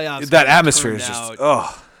playoffs that atmosphere is just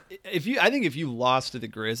I think if you lost to the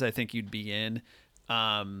Griz, I think you'd be in.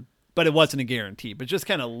 But it wasn't a guarantee. But just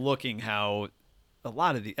kind of looking how a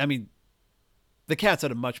lot of the Cats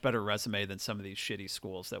had a much better resume than some of these shitty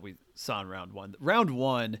schools that we saw in round 1. Round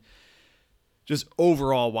 1, just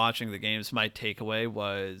overall watching the games, my takeaway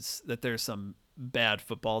was that there's some bad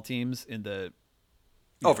football teams in the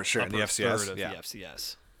for sure, in the FCS. The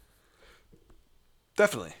FCS.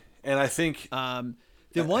 Definitely. And I think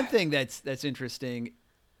the one thing that's interesting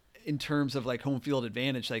in terms of like home field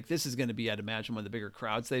advantage, like this is going to be, I'd imagine, one of the bigger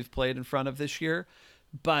crowds they've played in front of this year,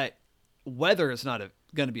 but weather is not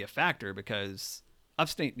going to be a factor because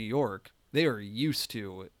upstate New York, they are used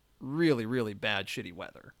to really, really bad, shitty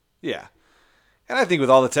weather. Yeah. And I think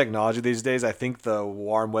with all the technology these days, I think the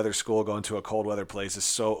warm weather school going to a cold weather place is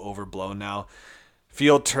so overblown now.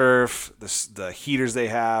 Field turf, the heaters they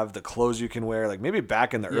have, the clothes you can wear. Like maybe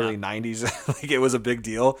back in the early 90s, like it was a big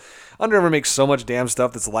deal. Under Armour makes so much damn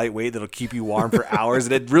stuff that's lightweight that'll keep you warm for hours,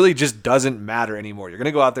 and it really just doesn't matter anymore. You're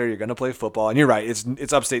gonna go out there, you're gonna play football, and you're right.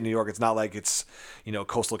 It's upstate New York. It's not like it's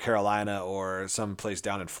coastal Carolina or some place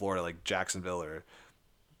down in Florida like Jacksonville or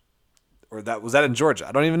that was that in Georgia.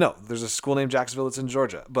 I don't even know. There's a school named Jacksonville that's in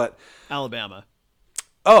Georgia, but Alabama.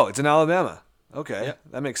 Oh, it's in Alabama. Okay, yep.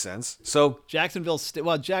 That makes sense. So Jacksonville State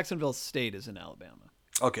is in Alabama.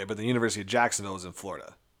 Okay, but the University of Jacksonville is in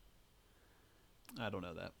Florida. I don't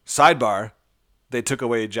know that. Sidebar, they took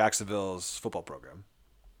away Jacksonville's football program.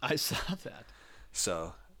 I saw that.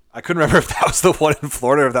 So I couldn't remember if that was the one in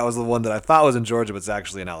Florida or if that was the one that I thought was in Georgia, but it's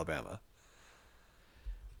actually in Alabama.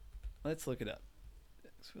 Let's look it up.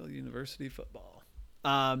 Jacksonville University football.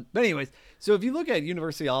 But anyways, so if you look at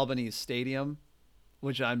University of Albany's stadium,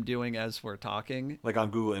 which I'm doing as we're talking. Like on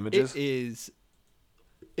Google Images? It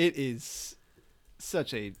is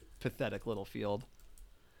such a pathetic little field.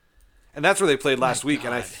 And that's where they played last week.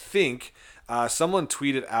 And I think someone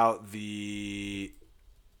tweeted out the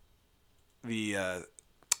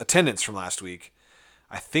attendance from last week.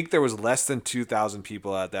 I think there was less than 2,000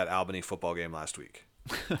 people at that Albany football game last week,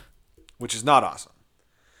 which is not awesome.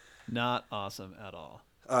 Not awesome at all.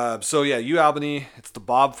 So yeah, UAlbany, it's the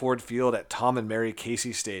Bob Ford Field at Tom and Mary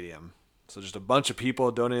Casey Stadium. So just a bunch of people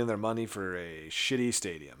donating their money for a shitty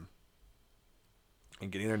stadium and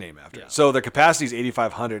getting their name after it. So their capacity is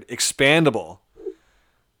 8,500, expandable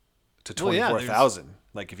to 24,000.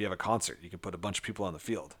 Like if you have a concert, you can put a bunch of people on the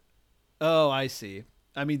field. Oh, I see.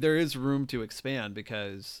 I mean, there is room to expand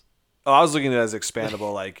because... Oh, I was looking at it as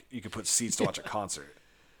expandable, like you could put seats to watch a concert.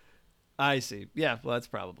 I see. Yeah, well, that's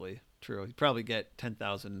probably true. You probably get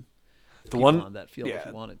 10,000 people on that field if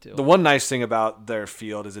you wanted to. The one nice thing about their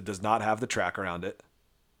field is it does not have the track around it.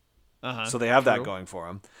 So they have that going for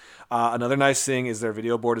them. Another nice thing is their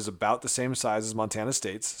video board is about the same size as Montana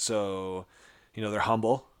State's. So, they're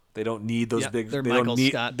humble. They don't need those big. They're they Michael don't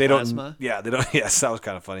need. Scott they plasma. don't. Yeah, they don't. Yes, that was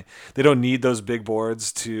kind of funny. They don't need those big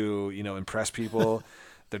boards to impress people.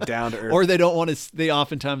 They're down to earth. Or they don't want to. They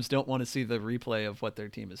oftentimes don't want to see the replay of what their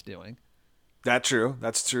team is doing. That's true.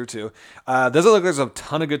 That's true too. Doesn't look like there's a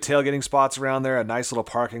ton of good tailgating spots around there. A nice little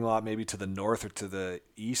parking lot, maybe to the north or to the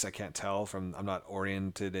east. I can't tell I'm not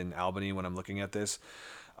oriented in Albany when I'm looking at this.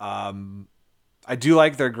 I do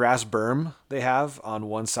like their grass berm they have on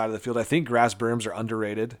one side of the field. I think grass berms are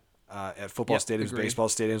underrated at football stadiums, agreed. Baseball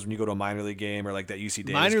stadiums. When you go to a minor league game or like that UC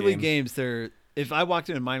Davis minor game. league games, if I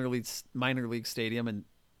walked in a minor league stadium and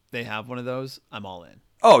they have one of those, I'm all in.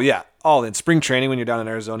 Oh, yeah. All in spring training when you're down in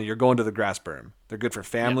Arizona, you're going to the grass berm. They're good for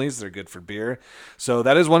families. They're good for beer. So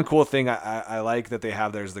that is one cool thing I like that they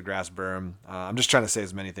have there is the grass berm. I'm just trying to say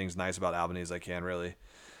as many things nice about Albany as I can, really.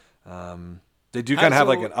 They do kind of have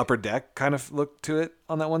like an upper deck kind of look to it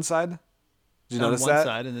on that one side. Did you notice that? On one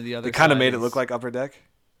side, and then the other they kind of side made it look like upper deck.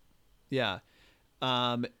 Yeah.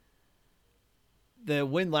 The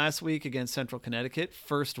win last week against Central Connecticut,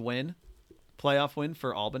 first win, playoff win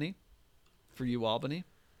for Albany, for UAlbany.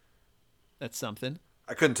 That's something.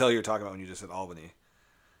 I couldn't tell you were talking about when you just said Albany.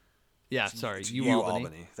 Yeah, sorry,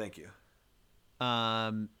 UAlbany. Thank you.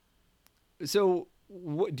 So,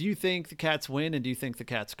 do you think the Cats win, and do you think the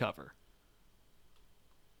Cats cover?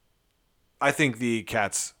 I think the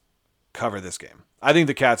Cats cover this game. I think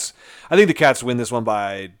the Cats win this one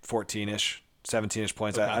by 14-ish, 17-ish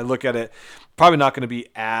points. Okay. I look at it, probably not going to be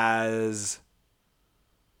as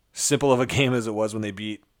simple of a game as it was when they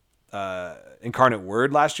beat Incarnate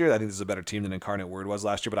Word last year. I think this is a better team than Incarnate Word was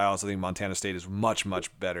last year, but I also think Montana State is much,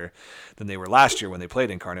 much better than they were last year when they played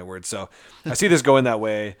Incarnate Word. So I see this going that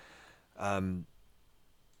way. And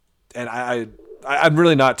I'm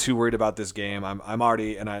really not too worried about this game. I'm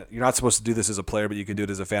already, you're not supposed to do this as a player, but you can do it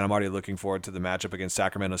as a fan. I'm already looking forward to the matchup against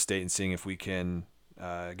Sacramento State and seeing if we can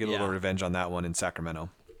get a little revenge on that one in Sacramento.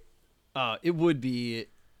 It'd be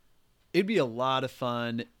a lot of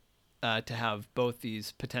fun to have both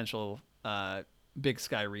these potential Big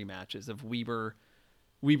Sky rematches of Weber,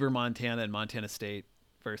 Montana, and Montana State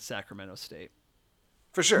versus Sacramento State.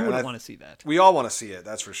 For sure. Who would want to see that? We all want to see it.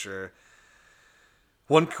 That's for sure.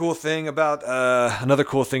 One cool thing about another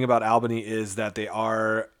cool thing about Albany is that they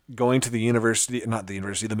are going to the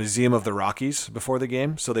Museum of the Rockies before the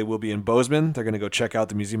game. So they will be in Bozeman. They're going to go check out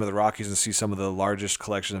the Museum of the Rockies and see some of the largest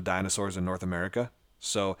collection of dinosaurs in North America.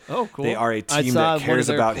 So cool. They are a team that cares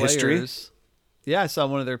about history. Yeah, I saw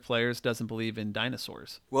one of their players doesn't believe in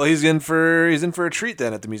dinosaurs. Well, he's in for a treat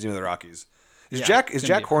then at the Museum of the Rockies. Is Jack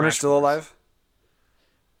Horner still alive?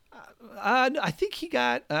 I think he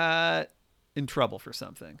got in trouble for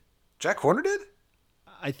something. Jack Horner did?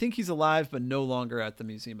 I think he's alive, but no longer at the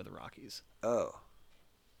Museum of the Rockies. Oh.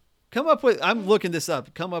 I'm looking this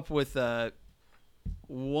up. Come up with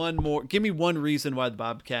one more. Give me one reason why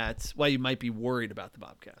you might be worried about the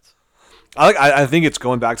Bobcats. I think it's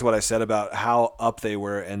going back to what I said about how up they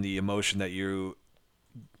were and the emotion that you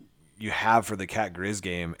have for the Cat Griz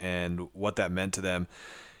game and what that meant to them.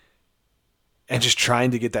 And just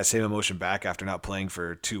trying to get that same emotion back after not playing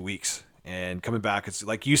for 2 weeks. And coming back, it's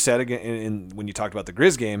like you said again when you talked about the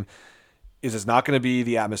Griz game, it's not going to be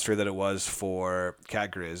the atmosphere that it was for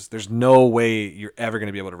Cat Griz. There's no way you're ever going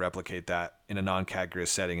to be able to replicate that in a non-Cat Griz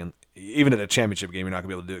setting. And even at a championship game, you're not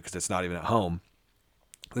going to be able to do it because it's not even at home.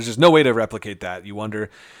 There's just no way to replicate that. You wonder,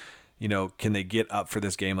 can they get up for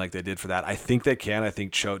this game like they did for that? I think they can. I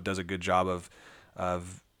think Choate does a good job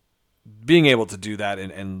of being able to do that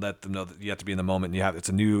and let them know that you have to be in the moment. It's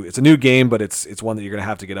a new game, but it's one that you're going to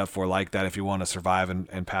have to get up for like that if you want to survive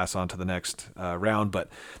and pass on to the next round. But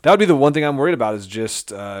that would be the one thing I'm worried about is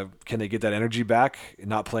just can they get that energy back?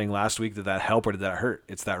 Not playing last week, did that help or did that hurt?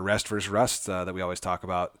 It's that rest versus rust that we always talk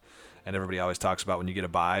about and everybody always talks about when you get a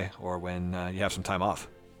bye or when you have some time off.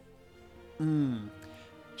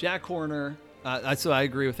 Jack Horner. So I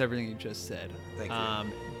agree with everything you just said. Thank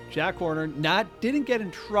you. Jack Horner didn't get in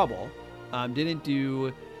trouble, didn't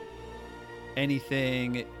do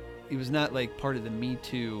anything. He was not like part of the Me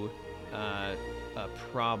Too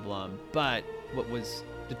problem, but what was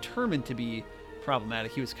determined to be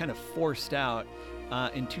problematic, he was kind of forced out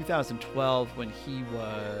in 2012 when he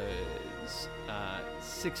was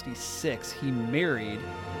 66. He married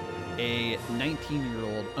a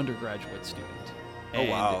 19-year-old undergraduate student. Oh,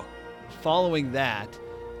 wow. Following that,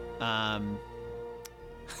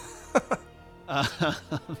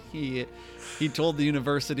 he told the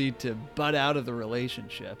university to butt out of the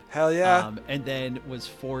relationship. Hell yeah. And then was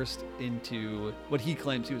forced into what he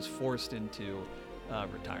claims he was forced into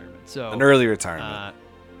retirement. So an early retirement.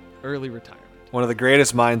 Early retirement. One of the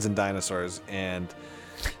greatest minds in dinosaurs and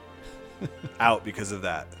out because of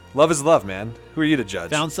that. Love is love, man. Who are you to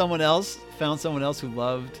judge? Found someone else who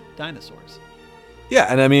loved dinosaurs. Yeah,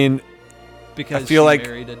 and I mean, because I feel like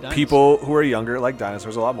married a dinosaur. People who are younger like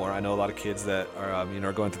dinosaurs a lot more. I know a lot of kids that are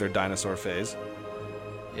are going through their dinosaur phase.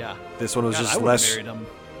 Yeah. This one was just less.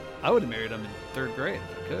 I would have married him in third grade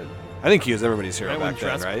if I could. I think he was everybody's hero back then,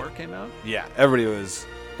 Jurassic right? Park came out? Yeah, everybody was,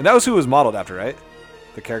 and that was who it was modeled after, right?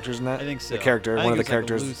 The characters in that. I think so. The character, one of the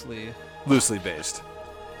characters, loosely based.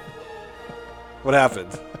 What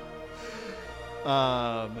happened?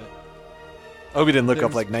 I hope you didn't look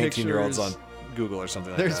up like 19-year-olds on Google or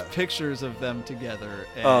something like that. There's pictures of them together.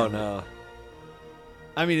 And oh no!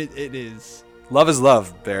 I mean, it is. Love is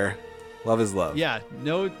love, Bear. Love is love. Yeah,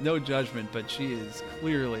 no judgment, but she is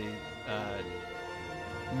clearly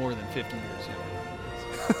more than 50 years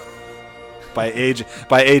younger.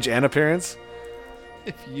 By age and appearance.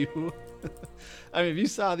 If you, I mean, if you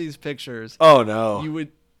saw these pictures, Oh no,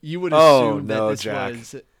 you would Oh, assume no, that this Jack.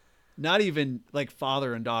 was not even like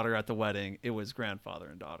father and daughter at the wedding. It was grandfather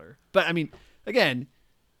and daughter. But I mean, again,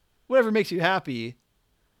 whatever makes you happy.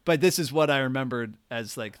 But this is what I remembered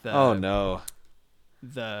as like the oh no.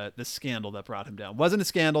 the scandal that brought him down. Wasn't a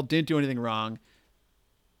scandal, didn't do anything wrong,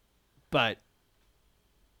 but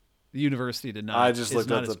the university did not. I just is looked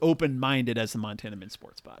not up as the- open-minded as the Montana Men's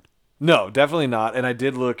Sports Pod. No, definitely not. And I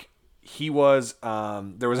did look. He was.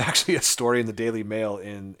 There was actually a story in the Daily Mail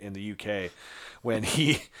in the UK when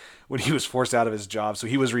he was forced out of his job. So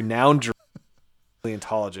he was renowned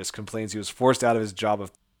paleontologist. Complains he was forced out of his job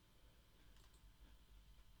of.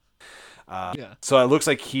 Yeah. So it looks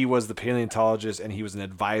like he was the paleontologist and he was an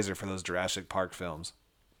advisor for those Jurassic Park films.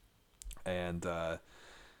 And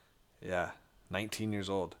 19 years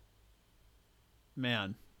old.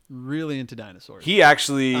 Man, really into dinosaurs. He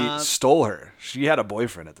actually stole her. She had a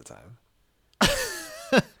boyfriend at the time.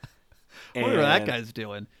 I wonder what that guy's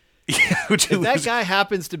doing. If If that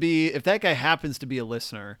guy happens to be a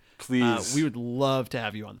listener, Please. we would love to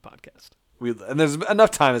have you on the podcast. And there's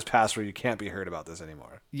enough time has passed where you can't be heard about this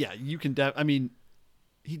anymore. Yeah, you can. I mean,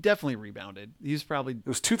 he definitely rebounded. He's probably It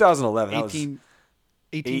was 2011. 18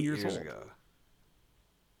 8 years years old. ago.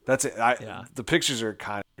 That's it. Yeah. The pictures are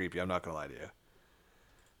kind of creepy. I'm not gonna lie to you.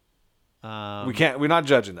 Um, We're not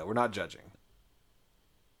judging though. We're not judging.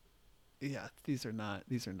 Yeah, these are not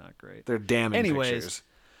great. They're damning Anyways,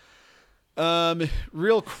 pictures.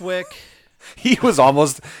 Real quick, He was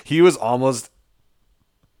almost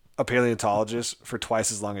a paleontologist for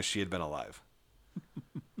twice as long as she had been alive.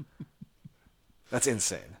 That's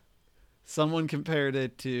insane. someone compared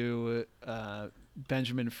it to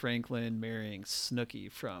Benjamin Franklin marrying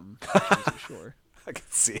Snooki from Jersey Shore. I can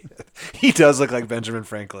see it. He does look like Benjamin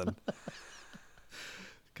Franklin.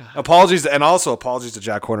 God. Apologies to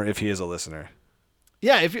Jack Horner if he is a listener.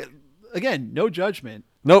 Yeah, again, no judgment.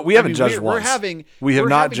 No, we haven't judged we're once. having We have we're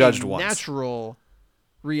not having judged a once. Natural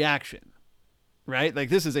reaction, right? Like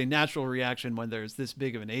this is a natural reaction when there's this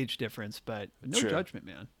big of an age difference, but no True. judgment,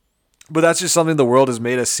 man. But that's just something the world has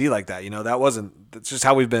made us see like that. That's just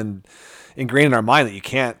how we've been ingrained in our mind that you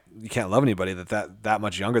can't love anybody that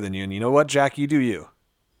much younger than you. And you know what, Jack? You do you.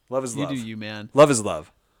 Love is You love. do you, man. Love is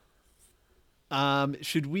love.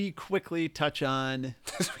 Should we quickly touch on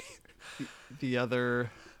the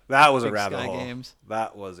other That was a Big rabbit Sky hole. games?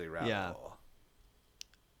 That was a rabbit Yeah. hole.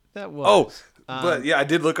 That was. Oh, but yeah, I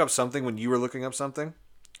did look up something when you were looking up something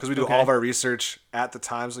because we do Okay. all of our research at the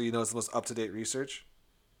time, so you know it's the most up-to-date research.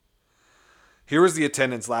 Here was the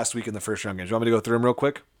attendance last week in the first round games. You want me to go through them real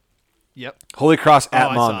quick? Yep. Holy Cross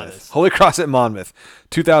at I saw Monmouth. this. Holy Cross at Monmouth,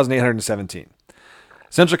 2,817.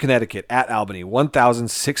 Central Connecticut at Albany,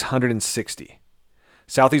 1,660.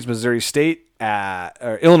 Southeast Missouri State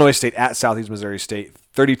Illinois State at Southeast Missouri State,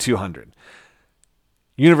 3,200.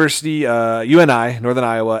 University UNI Northern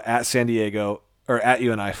Iowa at San Diego or at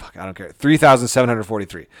UNI. Fuck, I don't care.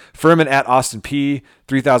 3,743. Furman at Austin P,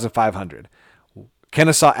 3,500.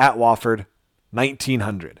 Kennesaw at Wofford,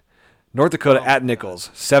 1,900. North Dakota at Nichols,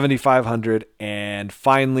 7,500. And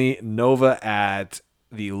finally, Nova at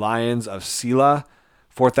the Lions of Sela,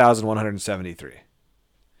 4,173.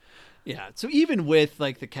 Yeah. So even with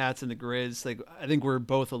like the Cats and the Griz, like I think we're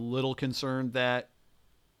both a little concerned that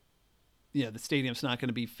the stadium's not going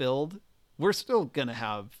to be filled. We're still going to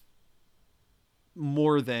have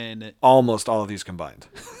more than Almost all of these combined.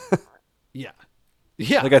 yeah.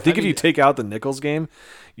 Yeah. Like I think if mean, you take out the Nichols game,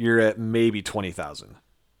 you're at maybe 20,000.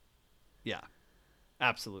 yeah.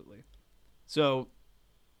 Absolutely. So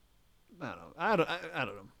I don't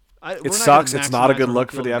know. It sucks. It's not a good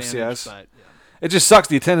look for the FCS. But, yeah. It just sucks.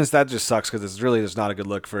 The attendance, that just sucks because it's really just not a good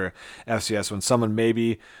look for FCS when someone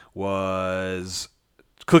maybe was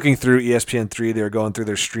clicking through ESPN3. They were going through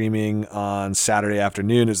their streaming on Saturday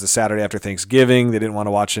afternoon. It was the Saturday after Thanksgiving. They didn't want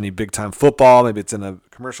to watch any big-time football. Maybe it's in a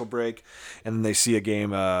commercial break. And then they see a game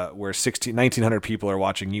where 1,900 people are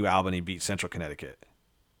watching UAlbany beat Central Connecticut.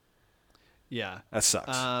 Yeah. That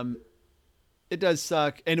sucks. It does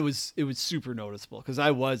suck. And it was super noticeable because I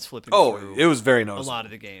was flipping Oh, through it was very a noticeable. lot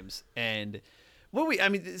of the games. And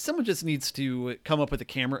someone just needs to come up with a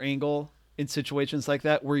camera angle in situations like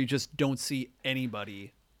that where you just don't see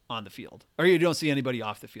anybody on the field or you don't see anybody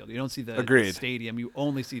off the field. You don't see the Agreed. stadium. You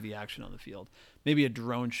only see the action on the field. Maybe a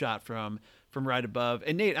drone shot from right above.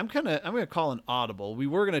 And Nate, I'm going to call an audible. We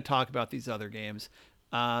were going to talk about these other games.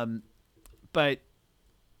 But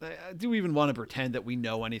do we even want to pretend that we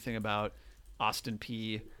know anything about Austin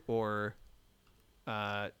P or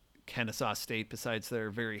Kennesaw State besides their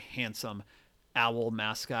very handsome owl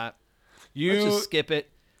mascot? Let's just skip it.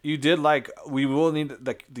 You did we will need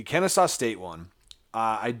the Kennesaw State one.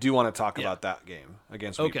 I do want to talk about that game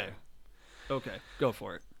against Weber. Okay, go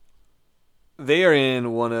for it. They are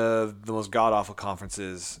in one of the most god-awful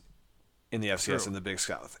conferences in the FCS in the Big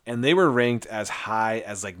South. And they were ranked as high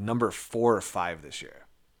as number 4 or 5 this year.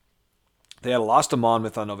 They had a loss to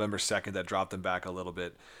Monmouth on November 2nd that dropped them back a little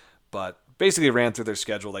bit, but basically ran through their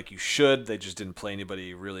schedule like you should. They just didn't play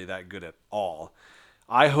anybody really that good at all.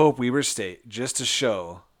 I hope Weber State, just to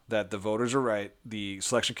show that the voters are right, the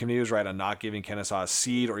selection committee was right on not giving Kennesaw a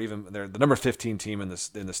seed, or even they're the number 15 team in the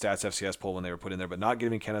Stats FCS poll when they were put in there, but not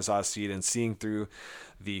giving Kennesaw a seed and seeing through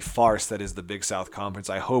the farce that is the Big South Conference.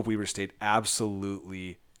 I hope Weber State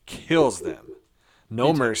absolutely kills them.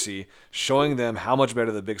 No mercy, showing them how much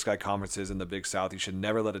better the Big Sky Conference is in the Big South. You should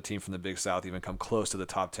never let a team from the Big South even come close to the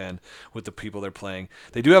top 10 with the people they're playing.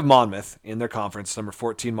 They do have Monmouth in their conference, number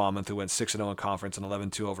 14 Monmouth, who went 6-0 in conference and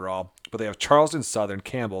 11-2 overall. But they have Charleston Southern,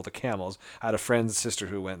 Campbell, the Camels. I had a friend's sister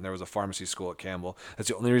who went, and there was a pharmacy school at Campbell. That's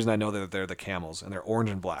the only reason I know that they're the Camels, and they're orange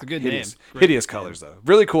and black. It's a good hideous, name. Hideous colors, though.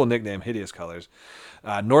 Really cool nickname, hideous colors.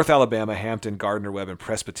 North Alabama, Hampton, Gardner-Webb, and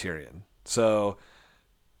Presbyterian. So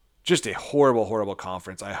just a horrible, horrible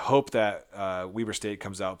conference. I hope that Weber State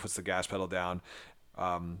comes out, puts the gas pedal down,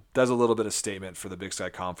 does a little bit of statement for the Big Sky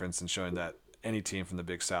Conference and showing that any team from the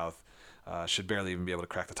Big South should barely even be able to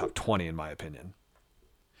crack the top 20, in my opinion.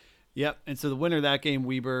 Yep. And so the winner of that game,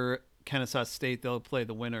 Weber, Kennesaw State, they'll play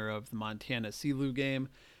the winner of the Montana SELU game.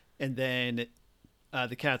 And then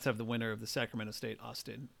the Cats have the winner of the Sacramento State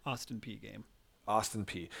Austin P game. Austin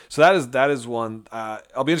P. So that is one.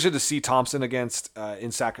 I'll be interested to see Thompson against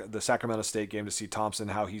the Sacramento State game, to see Thompson,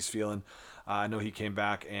 how he's feeling. I know he came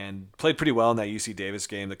back and played pretty well in that UC Davis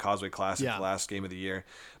game, the Causeway Classic, the last game of the year.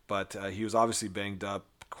 But he was obviously banged up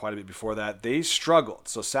quite a bit before that. They struggled.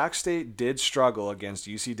 So Sac State did struggle against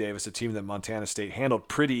UC Davis, a team that Montana State handled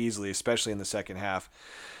pretty easily, especially in the second half.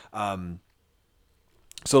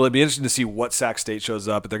 So it'll be interesting to see what Sac State shows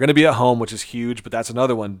up. They're going to be at home, which is huge, but that's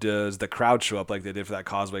another one. Does the crowd show up like they did for that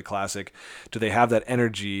Causeway Classic? Do they have that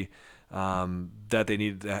energy that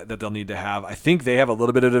they'll need to have? I think they have a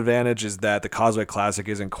little bit of an advantage, is that the Causeway Classic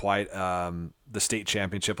isn't quite the state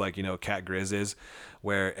championship like Cat Griz is,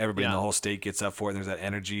 where everybody in the whole state gets up for it and there's that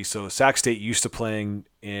energy. So Sac State used to playing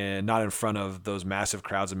not in front of those massive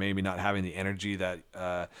crowds and maybe not having the energy that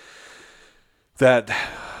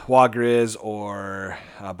Griz or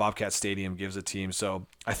Bobcat Stadium gives a team. So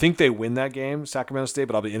I think they win that game, Sacramento State,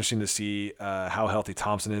 but I'll be interesting to see how healthy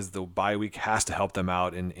Thompson is. The bye week has to help them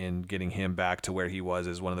out in getting him back to where he was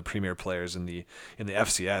as one of the premier players in the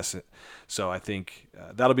FCS. So I think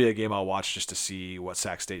that'll be a game I'll watch just to see what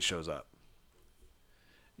Sac State shows up.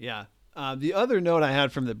 Yeah. The other note I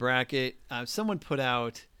had from the bracket, someone put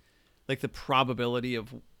out the probability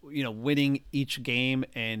of winning each game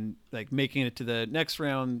and making it to the next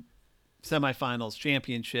round, semifinals,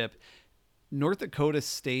 championship. North Dakota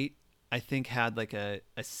State, I think, had a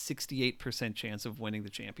 68% chance of winning the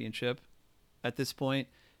championship at this point.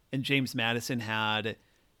 And James Madison had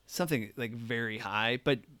something very high,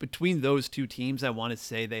 but between those two teams, I want to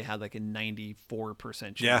say they had a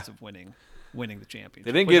 94% chance of winning the championship.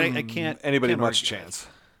 They didn't give anybody much chance.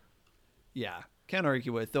 Yeah. Can't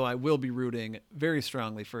argue with, though I will be rooting very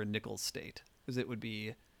strongly for Nicholls State, because it would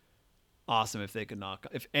be awesome if they could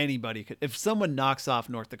if someone knocks off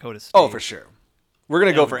North Dakota State. Oh, for sure. We're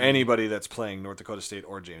going to go for anybody that's playing North Dakota State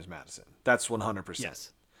or James Madison. That's 100%.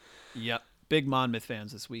 Yes. Yep. Big Monmouth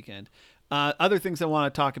fans this weekend. Other things I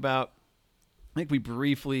want to talk about, I think we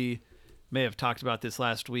briefly may have talked about this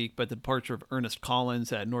last week, but the departure of Ernest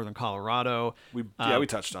Collins at Northern Colorado. We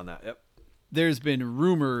touched on that. Yep. There's been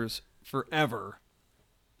rumors forever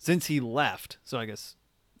since he left, so I guess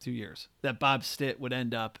 2 years, that Bob Stitt would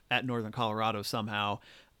end up at Northern Colorado somehow.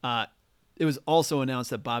 It was also announced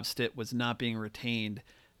that Bob Stitt was not being retained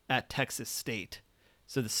at Texas State.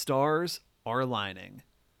 So the stars are aligning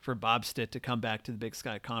for Bob Stitt to come back to the Big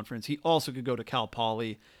Sky Conference. He also could go to Cal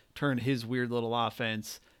Poly, turn his weird little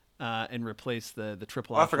offense and replace the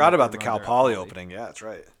triple. I forgot about the Cal Poly opening. Yeah, that's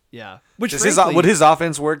right. Yeah. Would his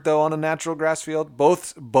offense work though on a natural grass field?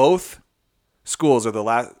 Both schools are the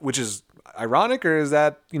last, which is ironic, or is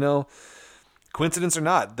that coincidence or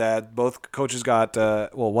not, that both coaches got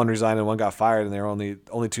one resigned and one got fired, and there are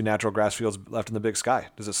only two natural grass fields left in the Big Sky.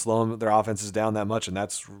 Does it slow their offenses down that much, and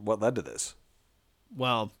that's what led to this?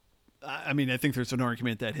 Well, I think there's an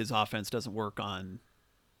argument that his offense doesn't work on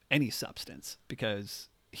any substance, because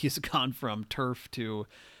he's gone from turf to,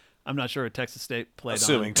 I'm not sure what Texas State played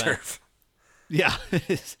Assuming on. turf. Yeah.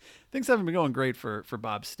 Things haven't been going great for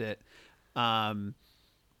Bob Stitt.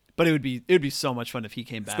 But it would be so much fun if he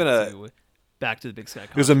came back to the Big Sky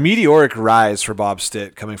Conference. It was a meteoric rise for Bob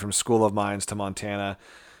Stitt coming from School of Mines to Montana.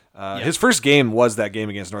 His first game was that game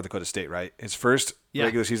against North Dakota State, right? His first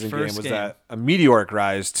regular season game was that a meteoric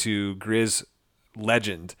rise to Griz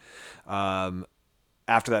legend.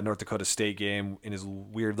 After that North Dakota State game in his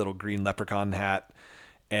weird little green leprechaun hat,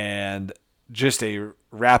 and just a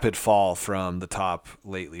rapid fall from the top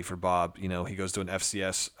lately for Bob. You know, he goes to an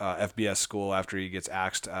FBS school after he gets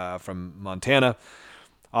axed from Montana.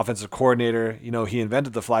 Offensive coordinator, you know, he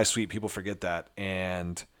invented the fly sweep. People forget that.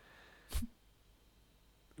 And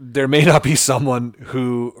there may not be someone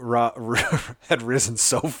who had risen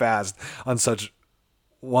so fast on such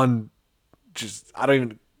one, just, I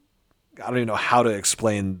don't even know how to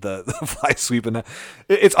explain the fly sweep. And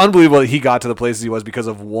it's unbelievable that he got to the places he was because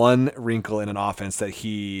of one wrinkle in an offense that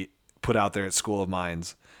he put out there at School of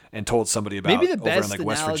Mines and told somebody about maybe the over best in like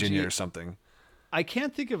West analogy, Virginia or something. I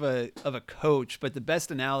can't think of a coach, but the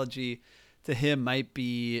best analogy to him might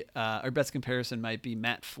be, or best comparison might be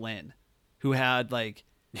Matt Flynn, who had like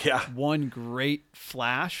one great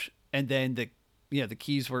flash, and then the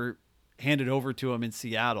keys were handed over to him in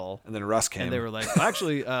Seattle, and then Russ came, and they were like, well,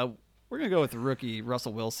 actually, we're gonna go with the rookie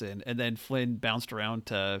Russell Wilson, and then Flynn bounced around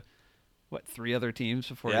to 3 other teams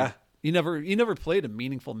before he never played a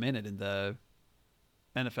meaningful minute in the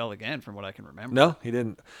NFL again, from what I can remember. No, he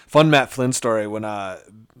didn't. Fun Matt Flynn story when that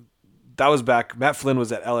was back. Matt Flynn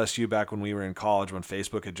was at LSU back when we were in college when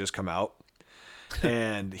Facebook had just come out.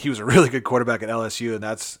 And he was a really good quarterback at LSU,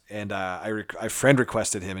 and I friend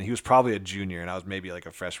requested him, and he was probably a junior, and I was maybe like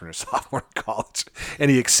a freshman or sophomore in college,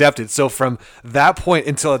 and he accepted. So from that point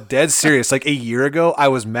until a dead serious, like a year ago, I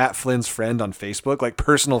was Matt Flynn's friend on Facebook, like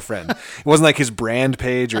personal friend. It wasn't like his brand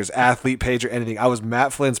page or his athlete page or anything. I was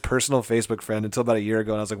Matt Flynn's personal Facebook friend until about a year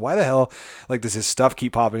ago, and I was like, why the hell like does his stuff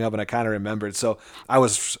keep popping up? And I kind of remembered. So I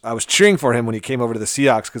was cheering for him when he came over to the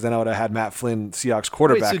Seahawks, because then I would have had Matt Flynn, Seahawks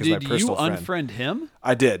quarterback, as my personal friend. Did you unfriend him?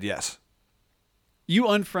 I did, yes. You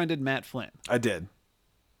unfriended Matt Flynn. I did.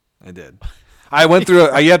 I went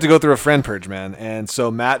through. You have to go through a friend purge, man. And so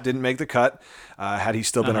Matt didn't make the cut. Had he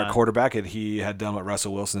still been our quarterback, and he had done what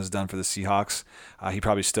Russell Wilson has done for the Seahawks, he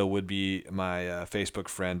probably still would be my Facebook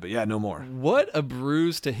friend. But yeah, no more. What a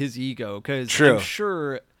bruise to his ego, because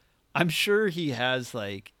I'm sure he has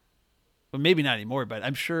like, well, maybe not anymore, but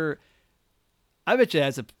I bet you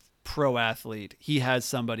as a pro athlete, he has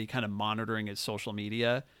somebody kind of monitoring his social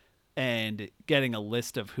media and getting a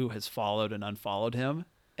list of who has followed and unfollowed him.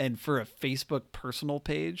 And for a Facebook personal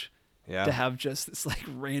page to have just this like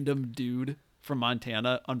random dude from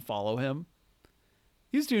Montana unfollow him,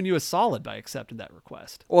 he's doing you a solid by accepting that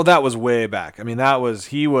request. Well, that was way back. I mean,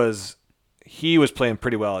 he was playing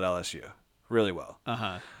pretty well at LSU, really well.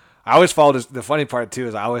 I always followed the funny part too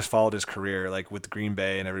is I always followed his career, like with Green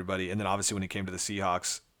Bay and everybody. And then obviously when he came to the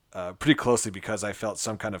Seahawks, pretty closely, because I felt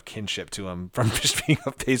some kind of kinship to him from just being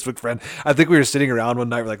a Facebook friend. I think we were sitting around one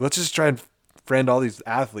night, we're like, let's just try and friend all these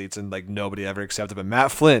athletes, and like nobody ever accepted. But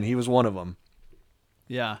Matt Flynn, he was one of them.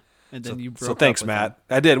 Yeah, and then you broke so thanks, up with Matt. him.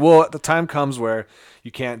 I did. Well, the time comes where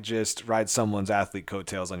you can't just ride someone's athlete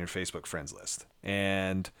coattails on your Facebook friends list,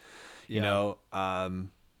 and you know, I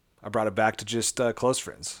brought it back to just close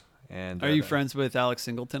friends. And are you friends with Alex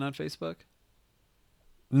Singleton on Facebook?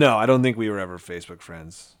 No, I don't think we were ever Facebook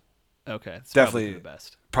friends. Okay, it's definitely probably for the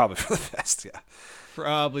best. Probably for the best, yeah.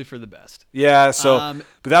 Probably for the best. Yeah. So,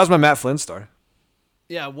 but that was my Matt Flynn story.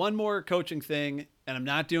 Yeah, one more coaching thing, and I'm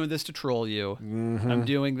not doing this to troll you. I'm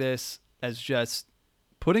doing this as just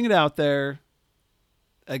putting it out there.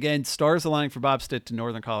 Again, stars aligning for Bob Stitt to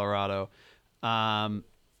Northern Colorado.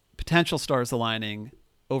 Potential stars aligning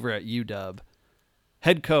over at UW.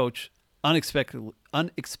 Head coach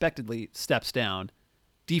unexpectedly steps down.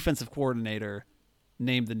 Defensive coordinator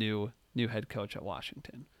named the new head coach at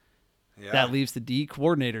Washington. Yeah. That leaves the D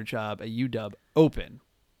coordinator job at UW open.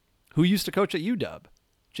 Who used to coach at UW?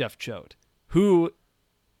 Jeff Choate. Who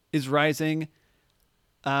is rising,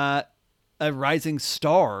 a rising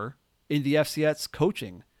star in the FCS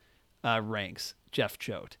coaching ranks? Jeff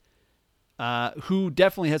Choate. Who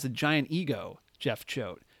definitely has a giant ego? Jeff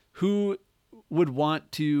Choate. Who would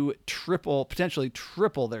want to potentially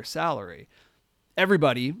triple their salary?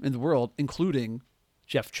 Everybody in the world, including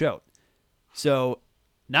Jeff Choate. So,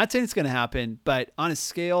 not saying it's going to happen, but on a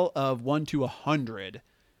scale of 1 to 100,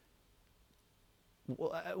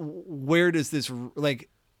 where does this, like,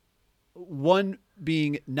 1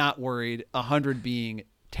 being not worried, 100 being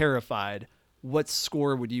terrified, what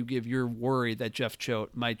score would you give? You're worried that Jeff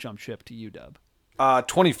Choate might jump ship to UW.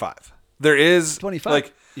 25. There is 25.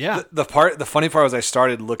 like Yeah. the funny part was I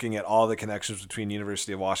started looking at all the connections between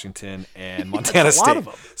University of Washington and Montana That's a State. lot of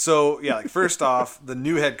them. So yeah, like first off, the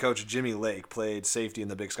new head coach Jimmy Lake played safety in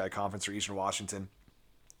the Big Sky Conference for Eastern Washington.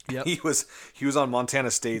 Yep. He was on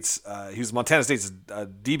Montana State's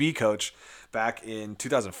DB coach back in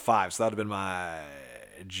 2005. So that would have been my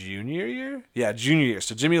junior year. Yeah, junior year.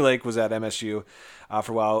 So Jimmy Lake was at MSU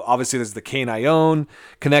for a while. Obviously, there's the Kane Ione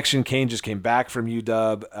connection. Kane just came back from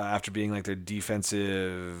UW after being like their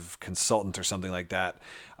defensive consultant or something like that.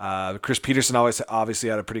 Chris Peterson obviously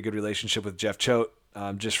had a pretty good relationship with Jeff Choate.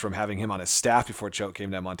 Just from having him on his staff before Choate came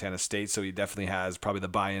to Montana State. So he definitely has probably the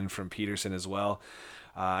buy-in from Peterson as well.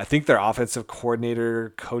 I think their offensive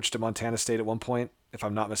coordinator coached at Montana State at one point, if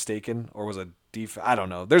I'm not mistaken, or was a I don't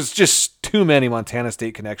know. There's just too many Montana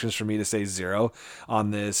State connections for me to say zero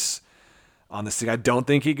on this thing. I don't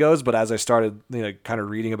think he goes, but as I started kind of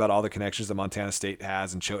reading about all the connections that Montana State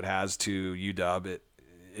has and Choate has to UW,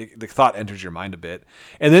 the thought enters your mind a bit.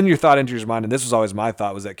 And then your thought enters your mind, and this was always my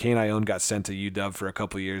thought, was that Kane Ione got sent to UW for a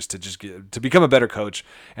couple of years to become a better coach,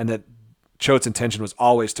 and that Choate's intention was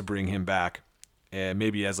always to bring him back, and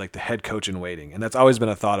maybe as like the head coach in waiting. And that's always been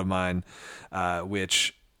a thought of mine,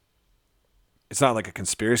 which it's not like a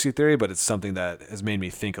conspiracy theory, but it's something that has made me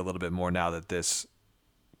think a little bit more now that this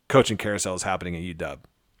coaching carousel is happening at UW.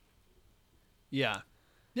 Yeah.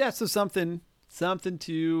 Yeah. So something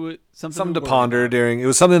to ponder during. It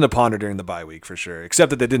was something to ponder during the bye week for sure. Except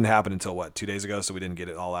that didn't happen until 2 days ago, so we didn't get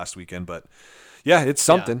it all last weekend. But yeah, it's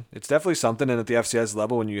something. Yeah. It's definitely something. And at the FCS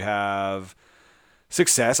level, when you have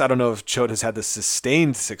success, I don't know if Choate has had the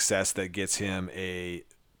sustained success that gets him a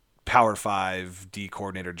Power 5 D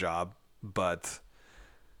coordinator job, but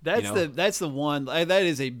that's the one that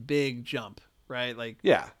is a big jump, right? Like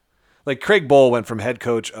yeah. Like Craig Bowl went from head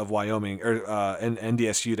coach of Wyoming or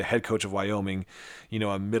NDSU to head coach of Wyoming,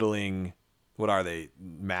 a middling, what are they,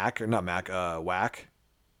 WAC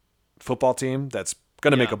football team that's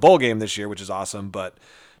going to make a bowl game this year, which is awesome, but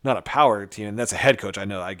not a power team. And that's a head coach. I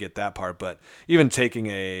know, I get that part, but even taking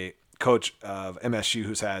a coach of MSU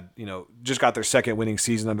who's had, just got their second winning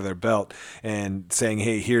season under their belt and saying,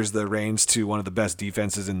 hey, here's the reins to one of the best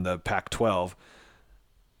defenses in the Pac-12.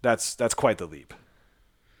 That's quite the leap.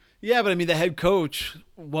 Yeah, but I mean, the head coach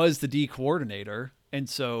was the D coordinator, and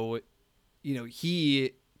so,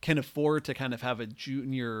 he can afford to kind of have a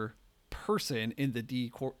junior person in the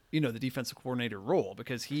the defensive coordinator role,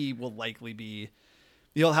 because he will likely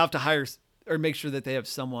he'll have to hire or make sure that they have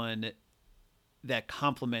someone that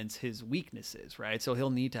complements his weaknesses, right? So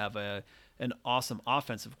he'll need to have an awesome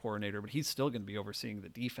offensive coordinator, but he's still going to be overseeing the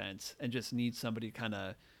defense and just needs somebody kind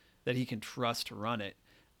of that he can trust to run it.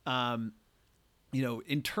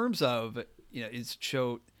 In terms of, is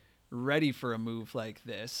Choate ready for a move like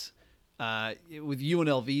this? With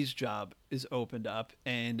UNLV's job is opened up,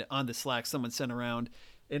 and on the Slack, someone sent around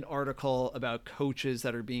an article about coaches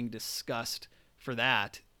that are being discussed for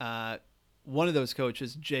that. One of those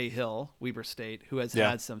coaches, Jay Hill, Weber State, who has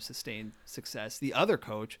had some sustained success. The other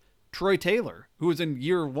coach, Troy Taylor, who was in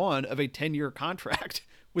year one of a 10-year contract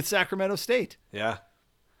with Sacramento State. Yeah.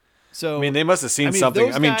 So they must have seen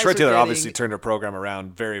something. Troy Taylor obviously turned her program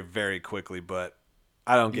around very, very quickly, but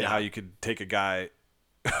I don't get how you could take a guy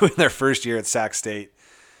in their first year at Sac State.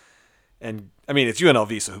 And it's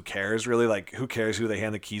UNLV, so who cares really? Like, who cares who they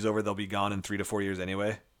hand the keys over? They'll be gone in 3 to 4 years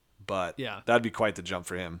anyway. But that'd be quite the jump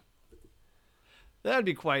for him. That'd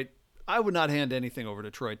be quite. I would not hand anything over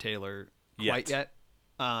to Troy Taylor quite yet.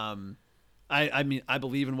 I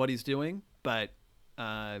believe in what he's doing, but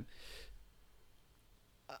I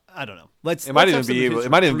don't know. It might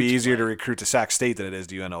even be easier to recruit to Sac State than it is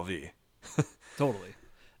to UNLV. Totally.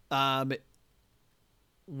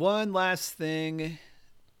 One last thing.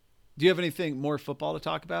 Do you have anything more football to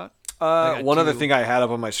talk about? One other thing I had up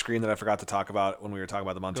on my screen that I forgot to talk about when we were talking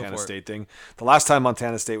about the Montana State thing. The last time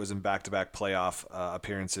Montana State was in back-to-back playoff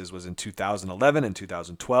appearances was in 2011 and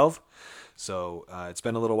 2012. So it's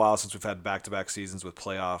been a little while since we've had back-to-back seasons with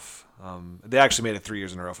playoff. They actually made it 3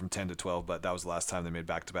 years in a row from 10 to 12, but that was the last time they made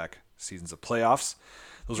back-to-back seasons of playoffs.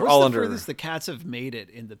 Those were all under. What's the furthest the Cats have made it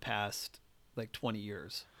in the past 20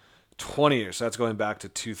 years? 20 years. So that's going back to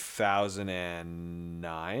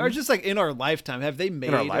 2009. Or just in our lifetime, have they made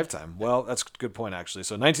in our lifetime? Well, that's a good point actually.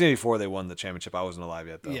 So 1984 they won the championship. I wasn't alive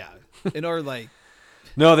yet though. Yeah. In our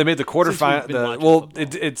Since they made the we've been quarterfinal. watching Well, football.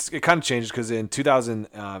 it kind of changed because in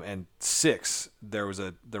 2006 there was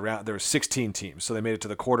there were 16 teams, so they made it to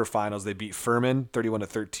the quarterfinals. They beat Furman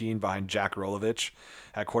 31-13 behind Jack Rolovich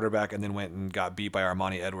at quarterback, and then went and got beat by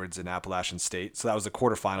Armani Edwards in Appalachian State. So that was the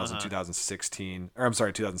quarterfinals in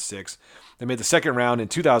 2006. They made the second round in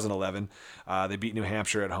 2011. They beat New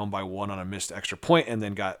Hampshire at home by 1 on a missed extra point, and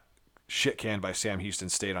then got shit canned by Sam Houston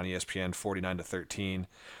State on ESPN 49-13.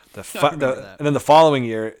 And then the following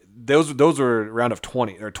year, those were a round of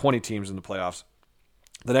 20 teams in the playoffs.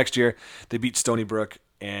 The next year, they beat Stony Brook,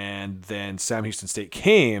 and then Sam Houston State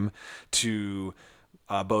came to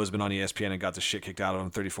Bozeman on ESPN and got the shit kicked out of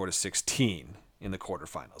them 34-16 in the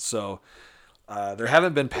quarterfinals. So they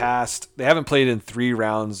haven't played in 3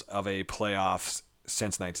 rounds of a playoff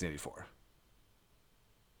since 1984.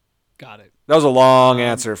 Got it. That was a long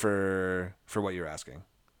answer for what you're asking.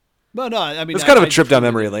 Well, no, I mean, It's kind of a trip down truly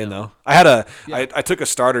memory didn't lane, know. though. I took a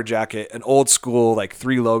starter jacket, an old school, like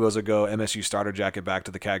 3 logos ago, MSU starter jacket back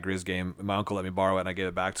to the Cat Griz game. My uncle let me borrow it, and I gave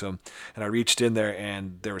it back to him. And I reached in there,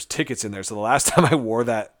 and there was tickets in there. So the last time I wore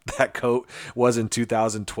that coat was in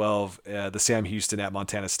 2012, the Sam Houston at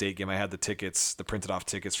Montana State game. I had the tickets, the printed off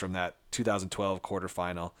tickets from that 2012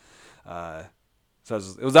 quarterfinal. So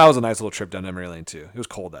that was a nice little trip down memory lane too. It was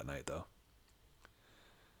cold that night, though.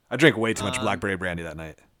 I drank way too much blackberry brandy that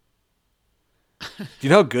night. Do you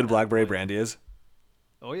know how good blackberry brandy is?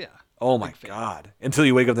 Oh, yeah. Oh, my God. Until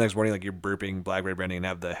you wake up the next morning like you're burping blackberry brandy and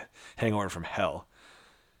have the hangover from hell.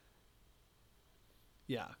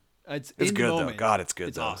 Yeah. It's good, though. God, it's good,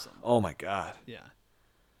 it's though. Awesome. Oh, my God. Yeah.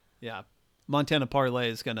 Yeah. Montana Parlay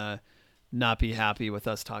is going to not be happy with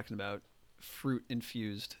us talking about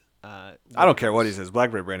fruit-infused. I don't care what he says.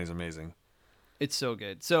 Blackberry brandy is amazing. It's so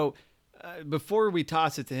good. So before we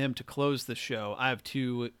toss it to him to close the show, I have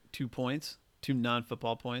two points. 2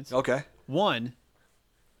 non-football points. Okay. One,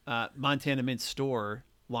 Montana Mint Store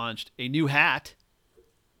launched a new hat.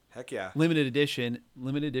 Heck yeah. Limited edition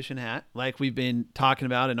hat, like we've been talking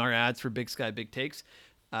about in our ads for Big Sky Big Takes.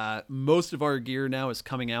 Most of our gear now is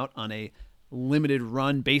coming out on a limited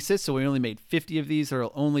run basis, so we only made 50 of these. There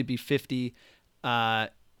will only be 50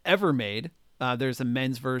 ever made. There's a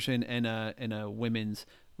men's version and a women's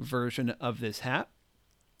version of this hat.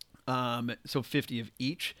 So 50 of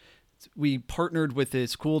each. We partnered with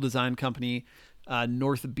this cool design company,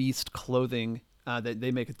 North Beast Clothing, that they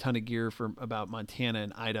make a ton of gear for about Montana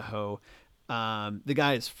and Idaho. The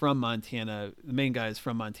guy is from Montana. The main guy is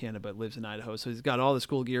from Montana, but lives in Idaho. So he's got all this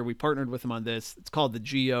cool gear. We partnered with him on this. It's called the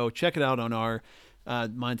Geo. Check it out on our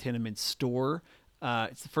Montana Mint store.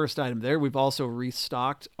 It's the first item there. We've also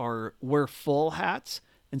restocked our We're Full hats.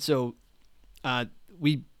 And so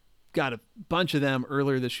we got a bunch of them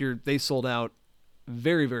earlier this year. They sold out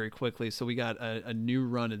very, very quickly. So we got a new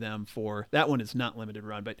run of them for that one is not limited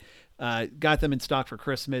run, but got them in stock for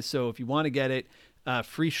Christmas. So if you want to get it,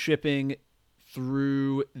 free shipping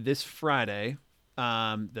through this Friday,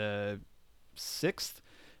 the 6th,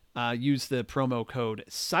 use the promo code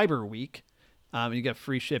CyberWeek. And you get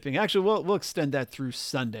free shipping. Actually, we'll extend that through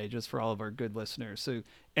Sunday just for all of our good listeners. So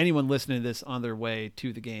anyone listening to this on their way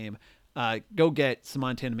to the game, go get some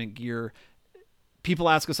Montana Mint gear. People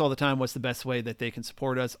ask us all the time what's the best way that they can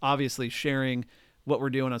support us. Obviously, sharing what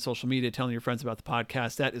we're doing on social media, telling your friends about the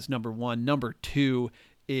podcast, that is number 1. Number 2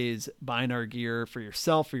 is buying our gear for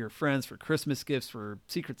yourself, for your friends, for Christmas gifts, for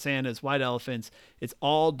Secret Santas, White Elephants. It's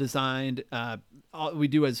all designed. We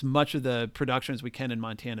do as much of the production as we can in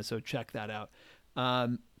Montana, so check that out.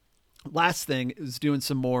 Last thing is doing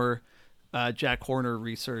some more Jack Horner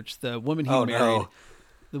research. The woman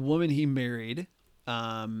he married,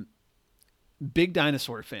 big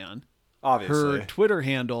dinosaur fan. Obviously. Her Twitter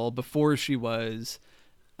handle before she was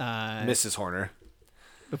Mrs. Horner.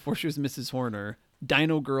 Before she was Mrs. Horner,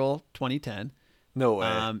 Dino Girl 2010. No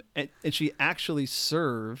way. And she actually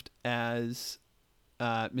served as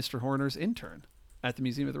Mr. Horner's intern at the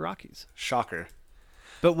Museum of the Rockies. Shocker.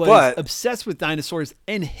 But was obsessed with dinosaurs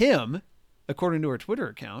and him, according to her Twitter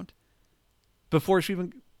account, before she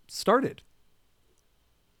even started.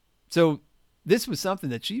 So this was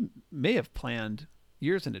something that she may have planned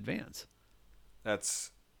years in advance. That's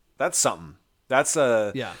something. That's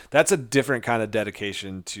a different kind of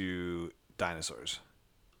dedication to dinosaurs.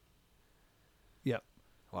 Yep.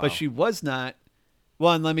 Wow. But she was not.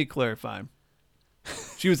 Well, and let me clarify.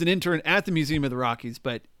 She was an intern at the Museum of the Rockies,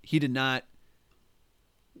 but he did not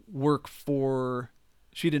work for.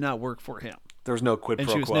 She did not work for him. There was no quid pro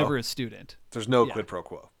quo. And she was never a student. There's no quid pro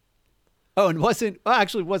quo. Oh, and wasn't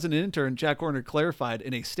an intern. Jack Horner clarified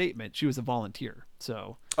in a statement she was a volunteer.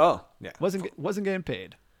 So yeah, wasn't getting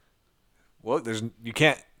paid. Well, you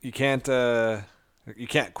can't You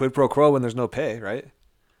can't quid pro quo when there's no pay, right?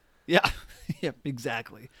 Yeah, yeah,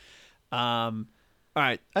 exactly. All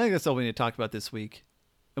right, I think that's all we need to talk about this week.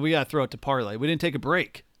 And we got to throw it to parlay. We didn't take a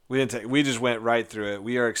break. We just went right through it.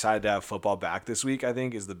 We are excited to have football back this week, I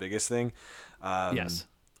think, is the biggest thing. Yes.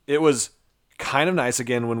 It was kind of nice,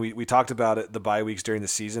 again, when we talked about it, the bye weeks during the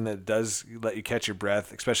season. It does let you catch your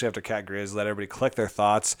breath, especially after Cat Griz, let everybody collect their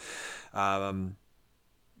thoughts.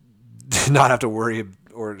 Not have to worry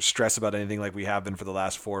or stress about anything like we have been for the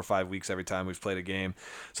last 4 or 5 weeks every time we've played a game.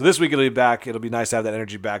 So this week it'll be back. It'll be nice to have that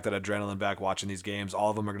energy back, that adrenaline back watching these games. All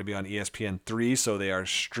of them are going to be on ESPN3, so they are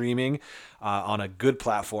streaming on a good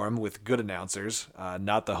platform with good announcers,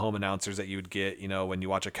 not the home announcers that you would get, when you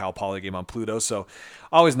watch a Cal Poly game on Pluto. So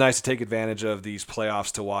always nice to take advantage of these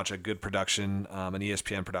playoffs to watch a good production, an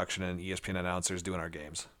ESPN production and ESPN announcers doing our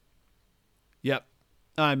games. Yep.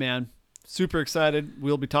 All right, man. Super excited.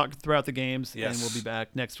 We'll be talking throughout the games, Yes. and we'll be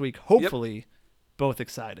back next week. Hopefully, both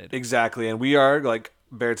excited. Exactly. And we are, like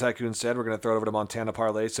Bear Tycoon said, we're going to throw it over to Montana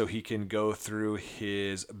Parlay so he can go through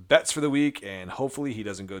his bets for the week, and hopefully he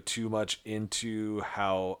doesn't go too much into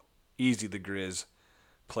how easy the Griz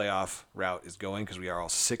playoff route is going, because we are all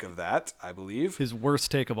sick of that, I believe. His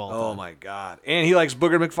worst take of all time. Oh, my God. And he likes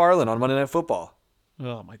Booger McFarland on Monday Night Football.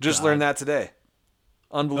 Oh, my God. Just learned that today.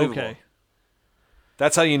 Unbelievable. Okay.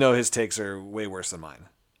 That's how you know his takes are way worse than mine.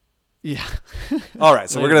 Yeah. All right,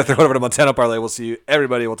 so we're going to throw it over to Montana Parlay. We'll see you,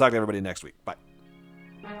 everybody. We'll talk to everybody next week. Bye.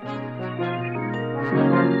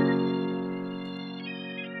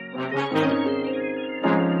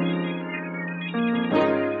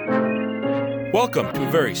 Welcome to a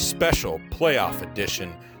very special playoff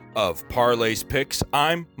edition of Parlay's Picks.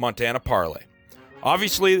 I'm Montana Parlay.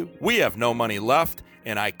 Obviously, we have no money left,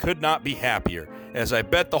 and I could not be happier as I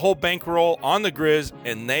bet the whole bankroll on the Griz,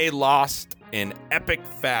 and they lost in epic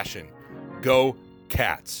fashion. Go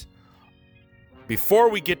Cats. Before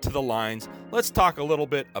we get to the lines, let's talk a little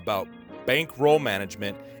bit about bankroll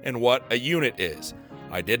management and what a unit is.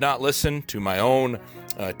 I did not listen to my own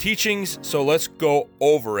teachings, so let's go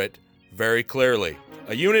over it very clearly.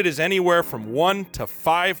 A unit is anywhere from 1 to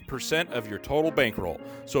 5% of your total bankroll.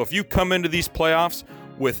 So if you come into these playoffs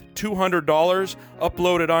with $200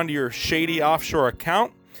 uploaded onto your shady offshore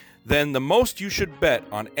account, then the most you should bet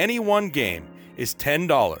on any one game is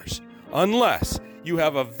 $10, unless you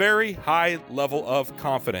have a very high level of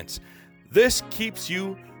confidence. This keeps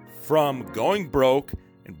you from going broke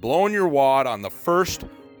and blowing your wad on the first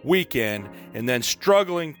weekend and then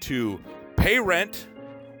struggling to pay rent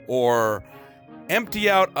or empty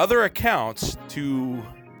out other accounts to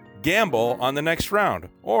gamble on the next round,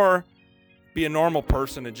 or be a normal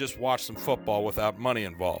person and just watch some football without money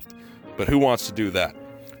involved. But who wants to do that?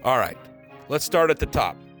 All right, let's start at the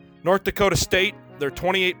top. North Dakota State, they're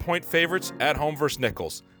 28-point favorites at home versus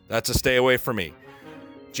Nichols. That's a stay away for me.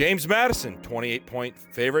 James Madison, 28-point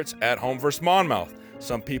favorites at home versus Monmouth.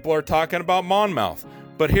 Some people are talking about Monmouth,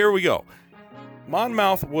 but here we go.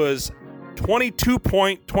 Monmouth was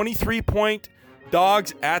 23-point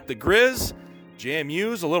dogs at the Griz.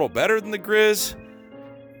 JMU's a little better than the Griz.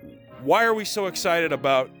 Why are we so excited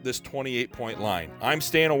about this 28-point line? I'm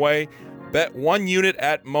staying away. Bet one unit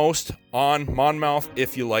at most on Monmouth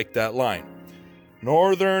if you like that line.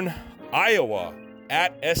 Northern Iowa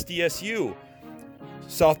at SDSU.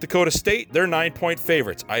 South Dakota State, they're 9-point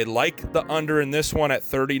favorites. I like the under in this one at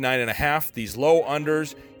 39.5. These low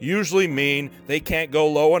unders usually mean they can't go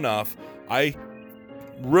low enough. I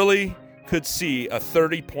really could see a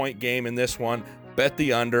 30-point game in this one. Bet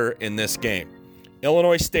the under in this game.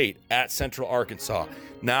 Illinois State at Central Arkansas.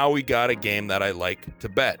 Now we got a game that I like to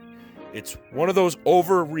bet. It's one of those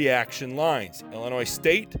overreaction lines. Illinois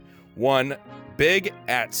State won big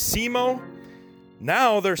at SEMO.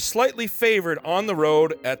 Now they're slightly favored on the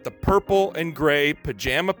road at the Purple and Gray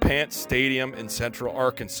Pajama Pants Stadium in Central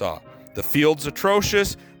Arkansas. The field's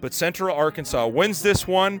atrocious, but Central Arkansas wins this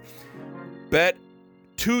one. Bet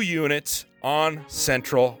 2 units on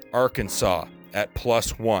Central Arkansas at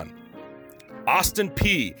 +1. Austin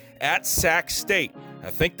P at Sac State.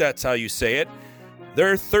 I think that's how you say it.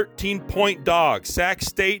 They're 13-point dogs. Sac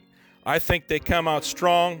State, I think they come out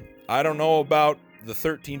strong. I don't know about the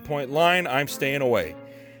 13-point line. I'm staying away.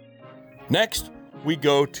 Next, we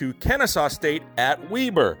go to Kennesaw State at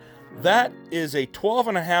Weber. That is a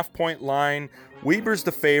 12.5-point line. Weber's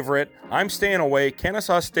the favorite. I'm staying away.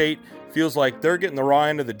 Kennesaw State feels like they're getting the raw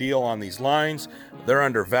end of the deal on these lines. They're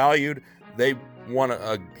undervalued. They won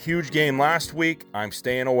a huge game last week. I'm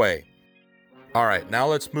staying away. All right, now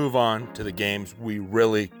let's move on to the games we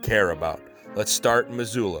really care about. Let's start in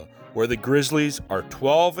Missoula, where the Grizzlies are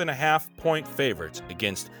 12.5-point favorites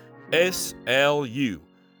against SLU.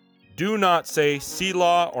 Do not say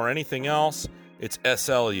SELU or anything else. It's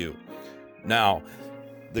SLU. Now,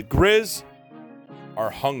 the Griz are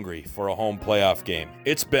hungry for a home playoff game.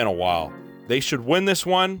 It's been a while. They should win this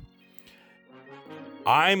one.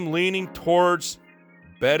 I'm leaning towards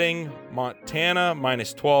betting Montana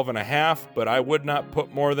minus 12.5, but I would not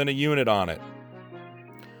put more than a unit on it.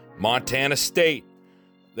 Montana State,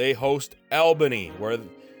 they host Albany, where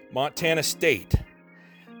Montana State.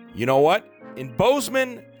 You know what? In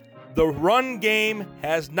Bozeman, the run game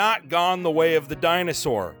has not gone the way of the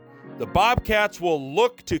dinosaur. The Bobcats will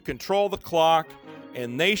look to control the clock,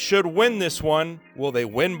 and they should win this one. Will they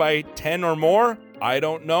win by 10 or more? I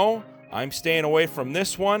don't know. I'm staying away from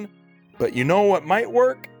this one. But you know what might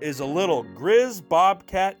work is a little Griz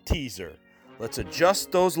Bobcat teaser. Let's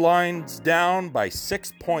adjust those lines down by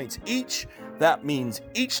 6 points each. That means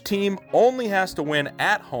each team only has to win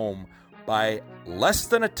at home by less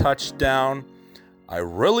than a touchdown. I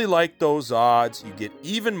really like those odds. You get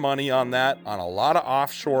even money on that on a lot of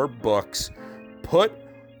offshore books. Put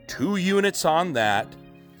 2 units on that.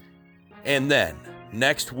 And then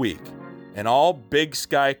next week, an all Big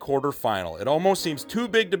Sky quarterfinal. It almost seems too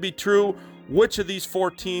big to be true. Which of these 4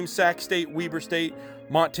 teams, Sac State, Weber State,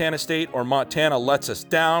 Montana State, or Montana lets us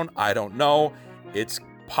down? I don't know. It's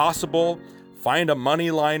possible. Find a money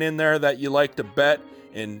line in there that you like to bet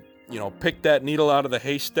and, pick that needle out of the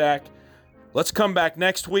haystack. Let's come back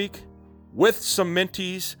next week with some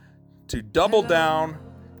minties to double down.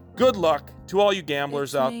 Good luck to all you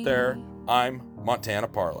gamblers out there. I'm Montana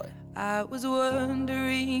Parlay. I was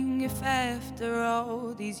wondering if after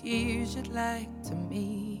all these years you'd like to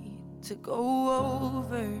meet to go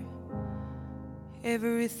over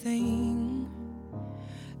everything.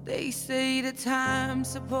 They say the time's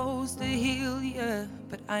supposed to heal ya,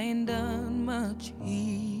 but I ain't done much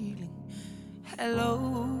healing.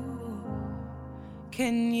 Hello,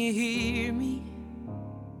 can you hear me?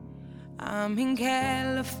 I'm in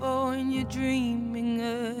California dreaming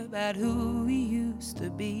about who we used to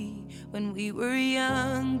be when we were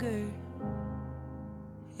younger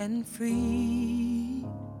and free.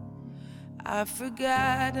 I've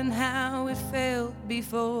forgotten how it felt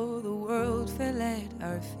before the world fell at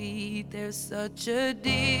our feet. There's such a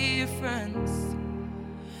difference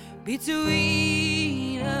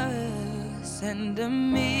between us and a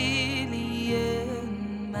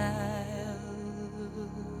million miles.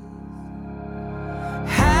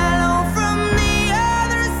 Hello from the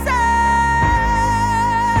other side.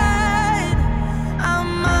 I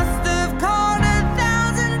must have called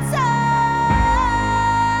 1,000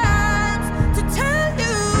 times to tell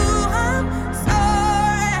you I'm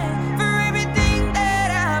sorry for everything that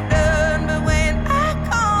I've done. But when I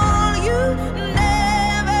call, you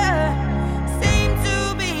never seem to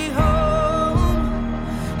be home.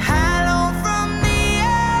 Hello from the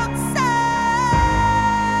outside.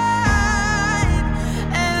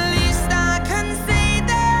 At least I can say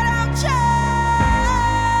that I've tried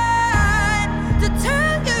to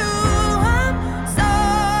tell you I'm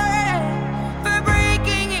sorry for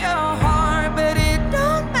breaking your heart, but it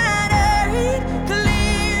don't matter. It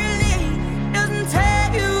clearly doesn't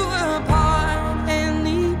tear you apart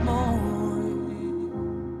anymore.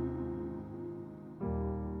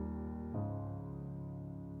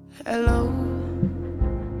 Hello,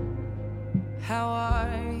 how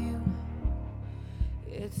are you?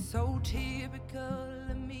 It's so typical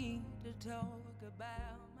of me to talk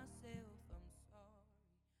about